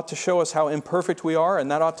law ought to show us how imperfect we are, and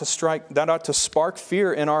that ought to spark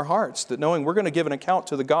fear in our hearts, that knowing we're going to give an account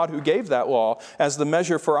to the God who gave that law as the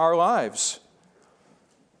measure for our lives.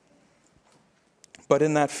 But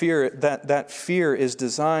in that fear, that fear is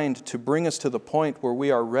designed to bring us to the point where we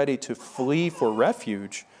are ready to flee for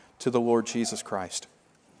refuge to the Lord Jesus Christ.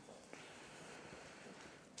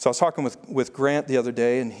 So I was talking with Grant the other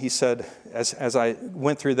day, and he said, as I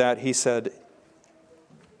went through that, he said,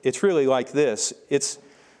 it's really like this.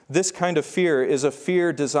 this kind of fear is a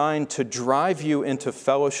fear designed to drive you into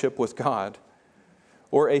fellowship with God,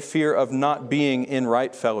 or a fear of not being in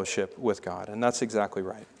right fellowship with God. And that's exactly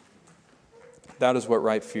right. That is what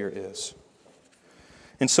right fear is.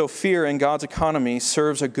 And so fear in God's economy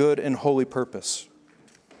serves a good and holy purpose.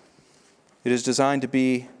 It is designed to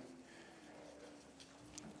be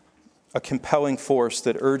a compelling force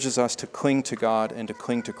that urges us to cling to God and to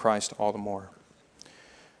cling to Christ all the more.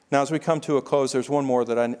 Now, as we come to a close, there's one more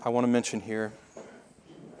that I want to mention here.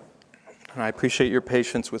 And I appreciate your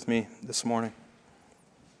patience with me this morning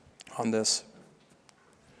on this.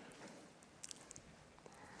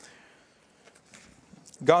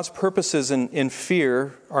 God's purposes in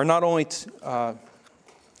fear are not only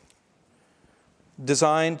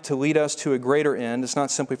designed to lead us to a greater end. It's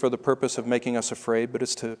not simply for the purpose of making us afraid, but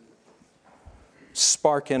it's to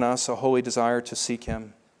spark in us a holy desire to seek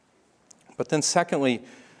Him. But then secondly,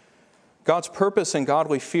 God's purpose in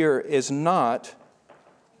godly fear is not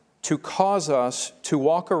to cause us to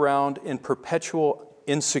walk around in perpetual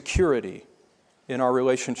insecurity in our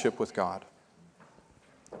relationship with God.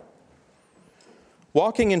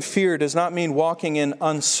 Walking in fear does not mean walking in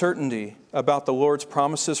uncertainty about the Lord's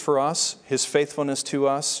promises for us, His faithfulness to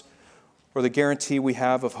us, or the guarantee we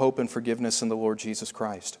have of hope and forgiveness in the Lord Jesus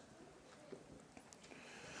Christ.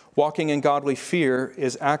 Walking in godly fear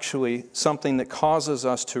is actually something that causes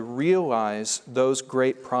us to realize those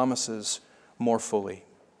great promises more fully.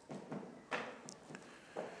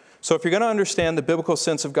 So if you're going to understand the biblical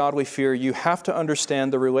sense of godly fear, you have to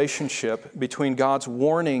understand the relationship between God's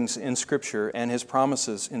warnings in Scripture and His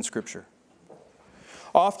promises in Scripture.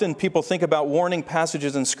 Often people think about warning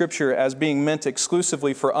passages in Scripture as being meant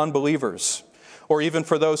exclusively for unbelievers, or even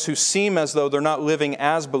for those who seem as though they're not living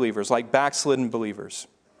as believers, like backslidden believers.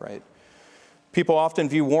 Right? People often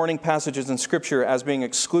view warning passages in Scripture as being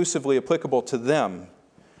exclusively applicable to them.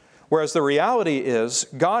 Whereas the reality is,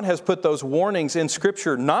 God has put those warnings in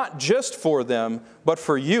Scripture not just for them, but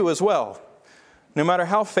for you as well. No matter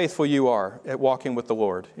how faithful you are at walking with the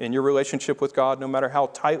Lord in your relationship with God, no matter how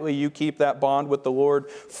tightly you keep that bond with the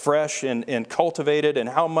Lord fresh and cultivated, and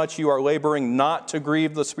how much you are laboring not to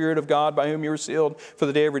grieve the Spirit of God by whom you were sealed for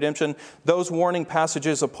the day of redemption, those warning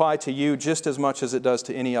passages apply to you just as much as it does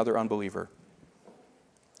to any other unbeliever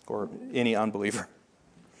or any unbeliever.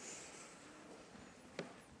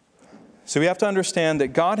 So we have to understand that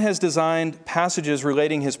God has designed passages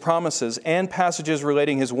relating His promises and passages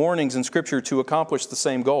relating His warnings in Scripture to accomplish the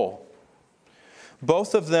same goal.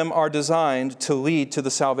 Both of them are designed to lead to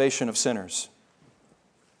the salvation of sinners.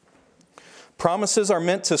 Promises are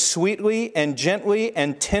meant to sweetly and gently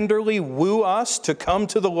and tenderly woo us to come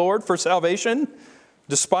to the Lord for salvation,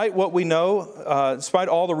 despite what we know, despite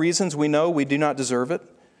all the reasons we know we do not deserve it.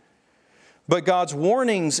 But God's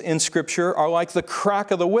warnings in Scripture are like the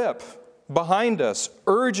crack of the whip behind us,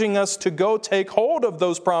 urging us to go take hold of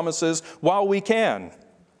those promises while we can.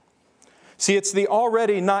 See, it's the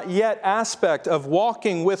already not yet aspect of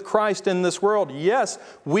walking with Christ in this world. Yes,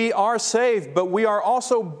 we are saved, but we are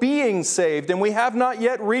also being saved, and we have not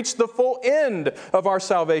yet reached the full end of our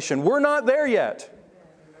salvation. We're not there yet.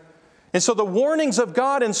 And so the warnings of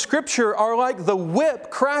God in Scripture are like the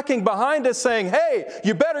whip cracking behind us saying, hey,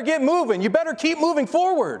 you better get moving. You better keep moving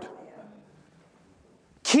forward.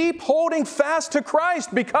 Keep holding fast to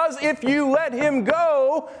Christ, because if you let Him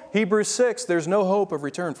go, Hebrews 6, there's no hope of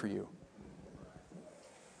return for you.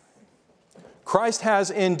 Christ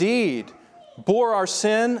has indeed bore our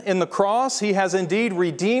sin in the cross. He has indeed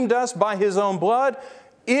redeemed us by His own blood,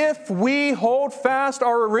 if we hold fast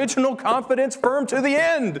our original confidence firm to the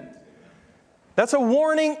end. That's a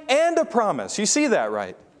warning and a promise. You see that,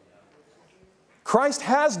 right? Christ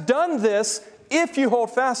has done this if you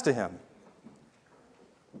hold fast to Him.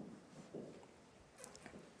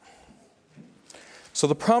 So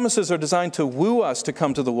the promises are designed to woo us to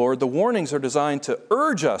come to the Lord. The warnings are designed to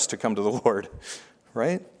urge us to come to the Lord,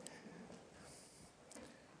 right?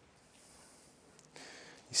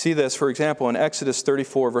 You see this, for example, in Exodus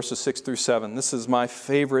 34, verses 6 through 7. This is my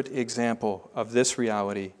favorite example of this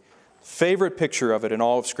reality. Favorite picture of it in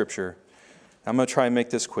all of Scripture. I'm going to try and make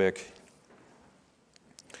this quick.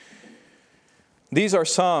 These are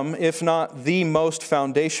some, if not the most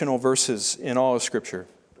foundational verses in all of Scripture.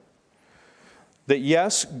 That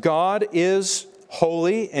yes, God is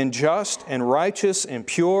holy and just and righteous and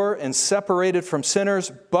pure and separated from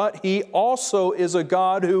sinners, but He also is a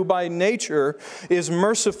God who by nature is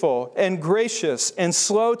merciful and gracious and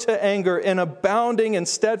slow to anger and abounding in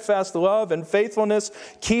steadfast love and faithfulness,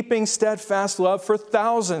 keeping steadfast love for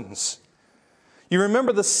thousands. You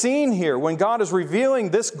remember the scene here when God is revealing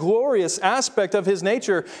this glorious aspect of His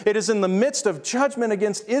nature. It is in the midst of judgment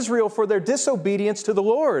against Israel for their disobedience to the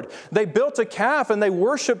Lord. They built a calf and they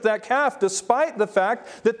worshiped that calf despite the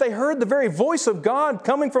fact that they heard the very voice of God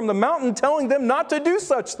coming from the mountain telling them not to do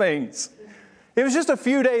such things. It was just a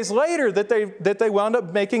few days later that they wound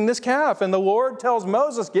up making this calf. And the Lord tells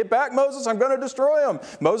Moses, "Get back, Moses, I'm going to destroy them."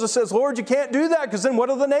 Moses says, "Lord, you can't do that, because then what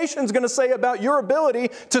are the nations going to say about your ability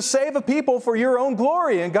to save a people for your own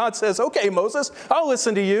glory?" And God says, "Okay, Moses, I'll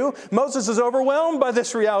listen to you." Moses is overwhelmed by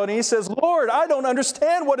this reality. He says, "Lord, I don't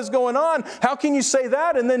understand what is going on. How can you say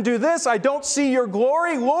that and then do this? I don't see your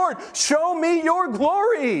glory. Lord, show me your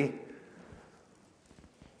glory."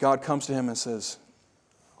 God comes to him and says,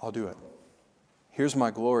 "I'll do it. Here's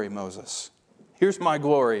my glory, Moses. Here's my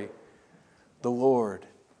glory. The Lord,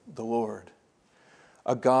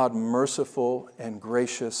 a God merciful and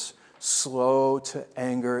gracious, slow to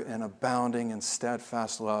anger and abounding in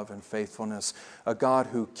steadfast love and faithfulness. A God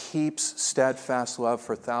who keeps steadfast love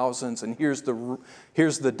for thousands." And here's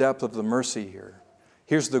the depth of the mercy here.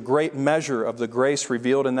 Here's the great measure of the grace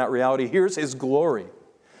revealed in that reality. Here's His glory.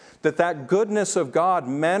 That goodness of God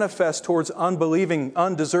manifests towards unbelieving,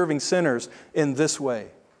 undeserving sinners in this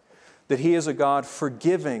way. That He is a God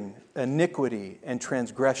forgiving iniquity and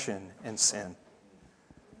transgression and sin.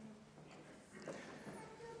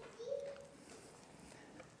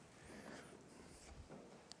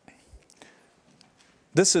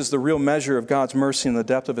 This is the real measure of God's mercy and the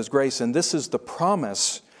depth of His grace. And this is the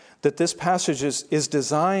promise that this passage is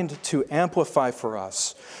designed to amplify for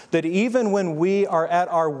us. That even when we are at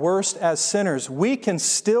our worst as sinners, we can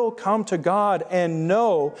still come to God and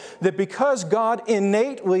know that because God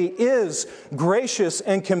innately is gracious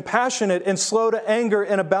and compassionate and slow to anger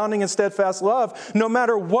and abounding in steadfast love, no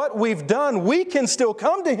matter what we've done, we can still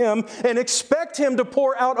come to Him and expect Him to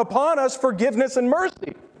pour out upon us forgiveness and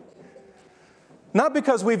mercy. Not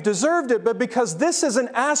because we've deserved it, but because this is an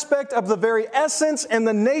aspect of the very essence and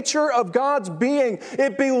the nature of God's being.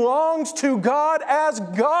 It belongs to God as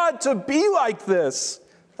God to be like this.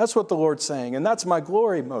 That's what the Lord's saying. And that's my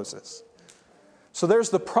glory, Moses. So there's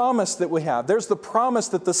the promise that we have. There's the promise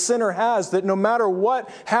that the sinner has, that no matter what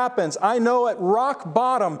happens, I know at rock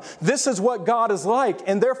bottom, this is what God is like.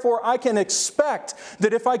 And therefore I can expect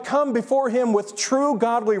that if I come before Him with true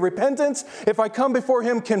godly repentance, if I come before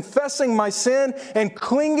Him confessing my sin and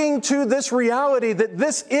clinging to this reality that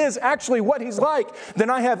this is actually what He's like, then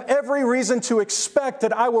I have every reason to expect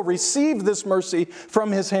that I will receive this mercy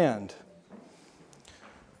from His hand.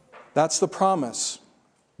 That's the promise.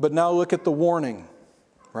 But now look at the warning,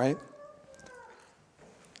 right?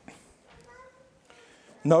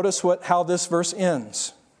 Notice how this verse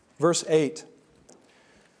ends. Verse 8.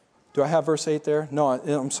 Do I have verse 8 there? No,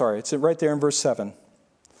 I'm sorry. It's right there in verse 7.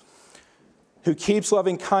 "Who keeps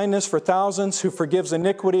loving kindness for thousands, who forgives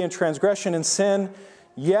iniquity and transgression and sin,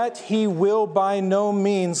 yet He will by no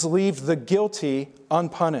means leave the guilty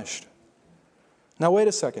unpunished." Now wait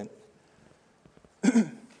a second.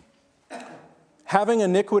 Having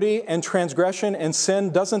iniquity and transgression and sin,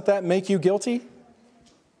 doesn't that make you guilty?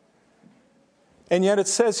 And yet it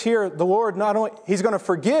says here, the Lord not only, He's going to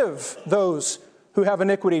forgive those who have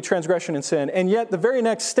iniquity, transgression, and sin. And yet the very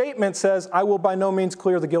next statement says, "I will by no means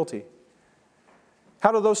clear the guilty."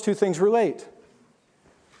 How do those two things relate?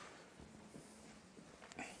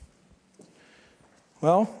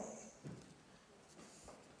 Well,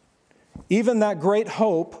 even that great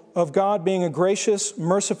hope of God being a gracious,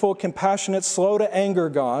 merciful, compassionate, slow to anger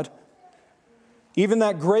God, even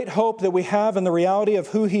that great hope that we have in the reality of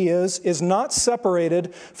who He is not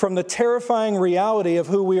separated from the terrifying reality of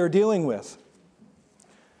who we are dealing with.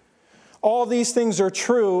 All these things are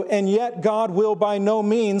true, and yet God will by no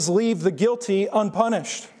means leave the guilty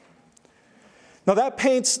unpunished. Now that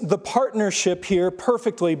paints the partnership here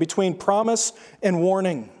perfectly between promise and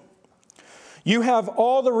warning. You have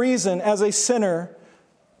all the reason as a sinner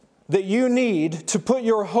that you need to put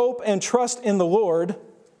your hope and trust in the Lord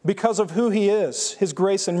because of who He is, His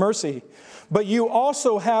grace and mercy. But you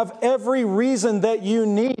also have every reason that you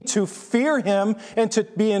need to fear Him and to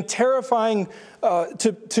be terrified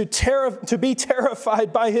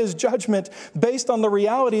by His judgment based on the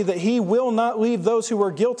reality that He will not leave those who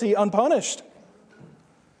are guilty unpunished.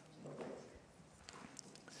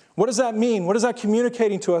 What does that mean? What is that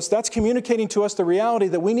communicating to us? That's communicating to us the reality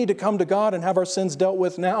that we need to come to God and have our sins dealt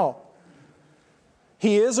with now.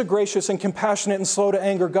 He is a gracious and compassionate and slow to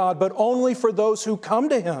anger God, but only for those who come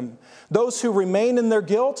to Him. Those who remain in their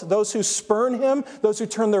guilt, those who spurn Him, those who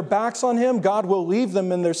turn their backs on Him, God will leave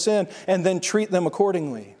them in their sin and then treat them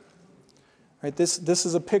accordingly. Right? This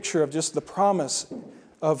is a picture of just the promise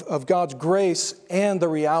of God's grace and the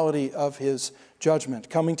reality of his judgment,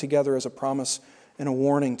 coming together as a promise and a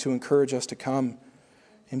warning to encourage us to come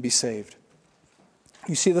and be saved.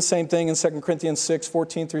 You see the same thing in 2 Corinthians 6,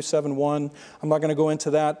 14 through 7:1. I'm not going to go into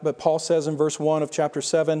that, but Paul says in verse 1 of chapter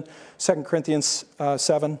 7, 2 Corinthians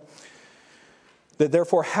 7, that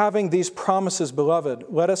therefore, having these promises, beloved,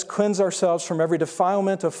 let us cleanse ourselves from every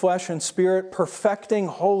defilement of flesh and spirit, perfecting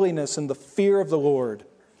holiness in the fear of the Lord.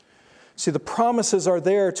 See, the promises are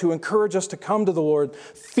there to encourage us to come to the Lord.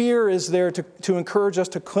 Fear is there to encourage us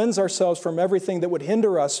to cleanse ourselves from everything that would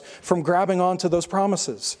hinder us from grabbing onto those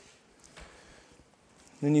promises.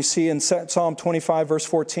 Then you see in Psalm 25, verse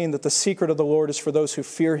 14, that the secret of the Lord is for those who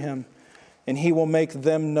fear him, and he will make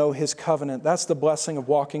them know his covenant. That's the blessing of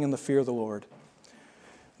walking in the fear of the Lord.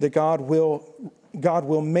 That God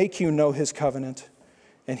will make you know his covenant,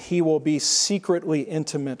 and he will be secretly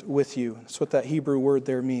intimate with you. That's what that Hebrew word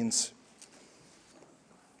there means.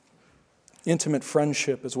 Intimate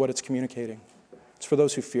friendship is what it's communicating. It's for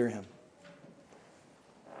those who fear him.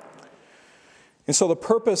 And so the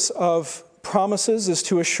purpose of promises is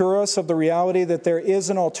to assure us of the reality that there is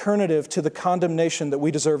an alternative to the condemnation that we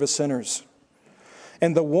deserve as sinners.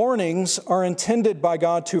 And the warnings are intended by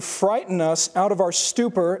God to frighten us out of our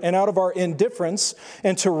stupor and out of our indifference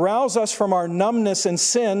and to rouse us from our numbness and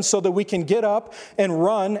sin so that we can get up and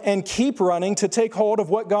run and keep running to take hold of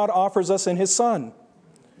what God offers us in his Son.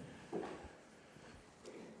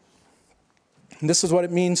 And this is what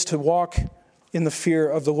it means to walk in the fear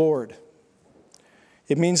of the Lord.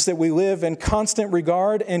 It means that we live in constant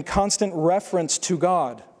regard and constant reference to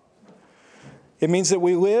God. It means that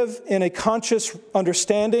we live in a conscious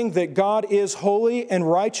understanding that God is holy and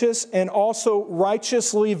righteous and also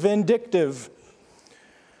righteously vindictive,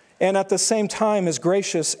 and at the same time is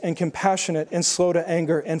gracious and compassionate and slow to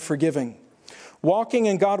anger and forgiving. Walking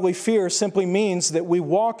in godly fear simply means that we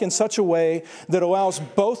walk in such a way that allows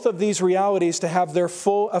both of these realities to have their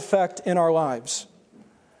full effect in our lives.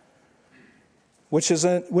 Which is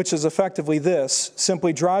effectively this,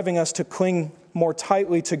 simply driving us to cling more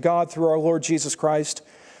tightly to God through our Lord Jesus Christ,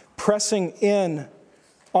 pressing in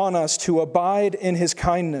on us to abide in his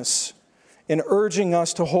kindness, and urging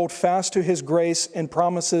us to hold fast to his grace and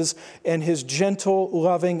promises and his gentle,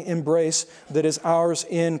 loving embrace that is ours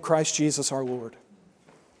in Christ Jesus our Lord.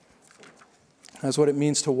 That's what it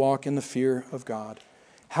means to walk in the fear of God.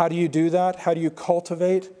 How do you do that? How do you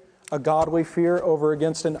cultivate a godly fear over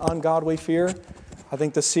against an ungodly fear? I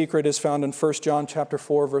think the secret is found in 1 John chapter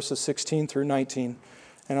 4, verses 16 through 19.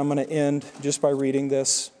 And I'm going to end just by reading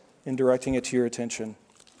this and directing it to your attention.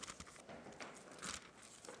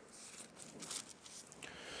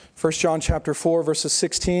 1 John chapter 4, verse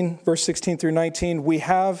 16 through 19. We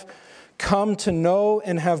have come to know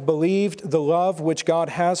and have believed the love which God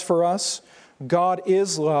has for us. God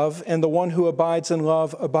is love, and the one who abides in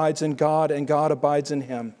love abides in God, and God abides in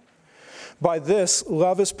him. By this,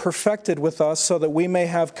 love is perfected with us so that we may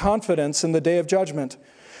have confidence in the day of judgment,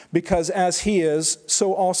 because as he is,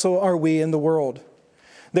 so also are we in the world.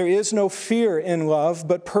 There is no fear in love,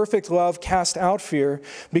 but perfect love casts out fear,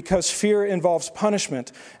 because fear involves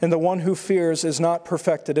punishment, and the one who fears is not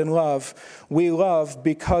perfected in love. We love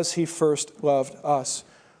because he first loved us.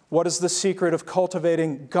 What is the secret of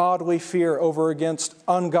cultivating godly fear over against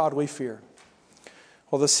ungodly fear?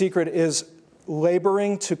 Well, the secret is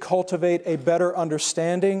laboring to cultivate a better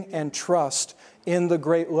understanding and trust in the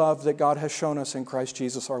great love that God has shown us in Christ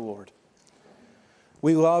Jesus our Lord.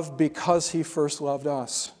 We love because he first loved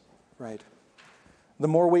us, right? The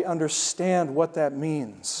more we understand what that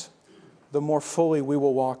means, the more fully we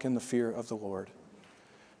will walk in the fear of the Lord.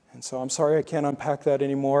 And so I'm sorry I can't unpack that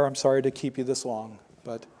anymore. I'm sorry to keep you this long,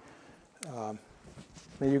 but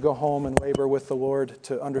may you go home and labor with the Lord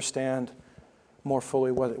to understand more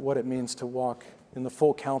fully what it means to walk in the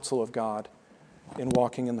full counsel of God in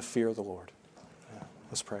walking in the fear of the Lord.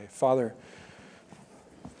 Let's pray. Father,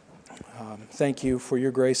 thank you for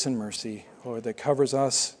your grace and mercy, Lord, that covers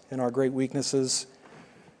us in our great weaknesses,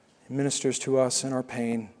 ministers to us in our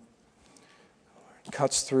pain,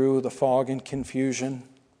 cuts through the fog and confusion,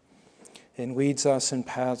 and leads us in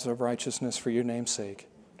paths of righteousness for your name's sake.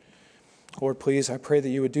 Lord, please, I pray that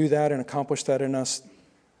you would do that and accomplish that in us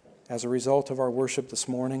as a result of our worship this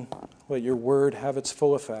morning. Let your word have its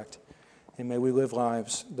full effect, and may we live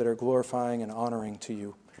lives that are glorifying and honoring to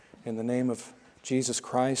you. In the name of Jesus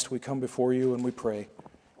Christ, we come before you and we pray.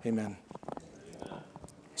 Amen.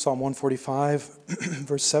 Psalm 145,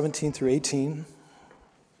 verse 17 through 18.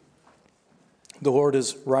 The Lord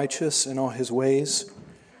is righteous in all his ways,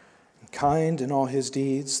 and kind in all his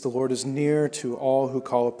deeds. The Lord is near to all who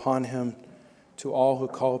call upon him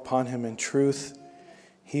in truth.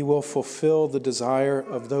 He will fulfill the desire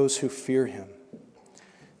of those who fear him.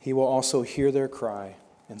 He will also hear their cry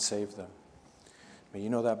and save them. May you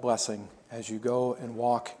know that blessing as you go and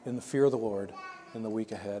walk in the fear of the Lord in the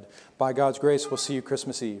week ahead. By God's grace, we'll see you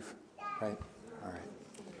Christmas Eve. Right? All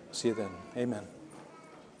right. See you then. Amen.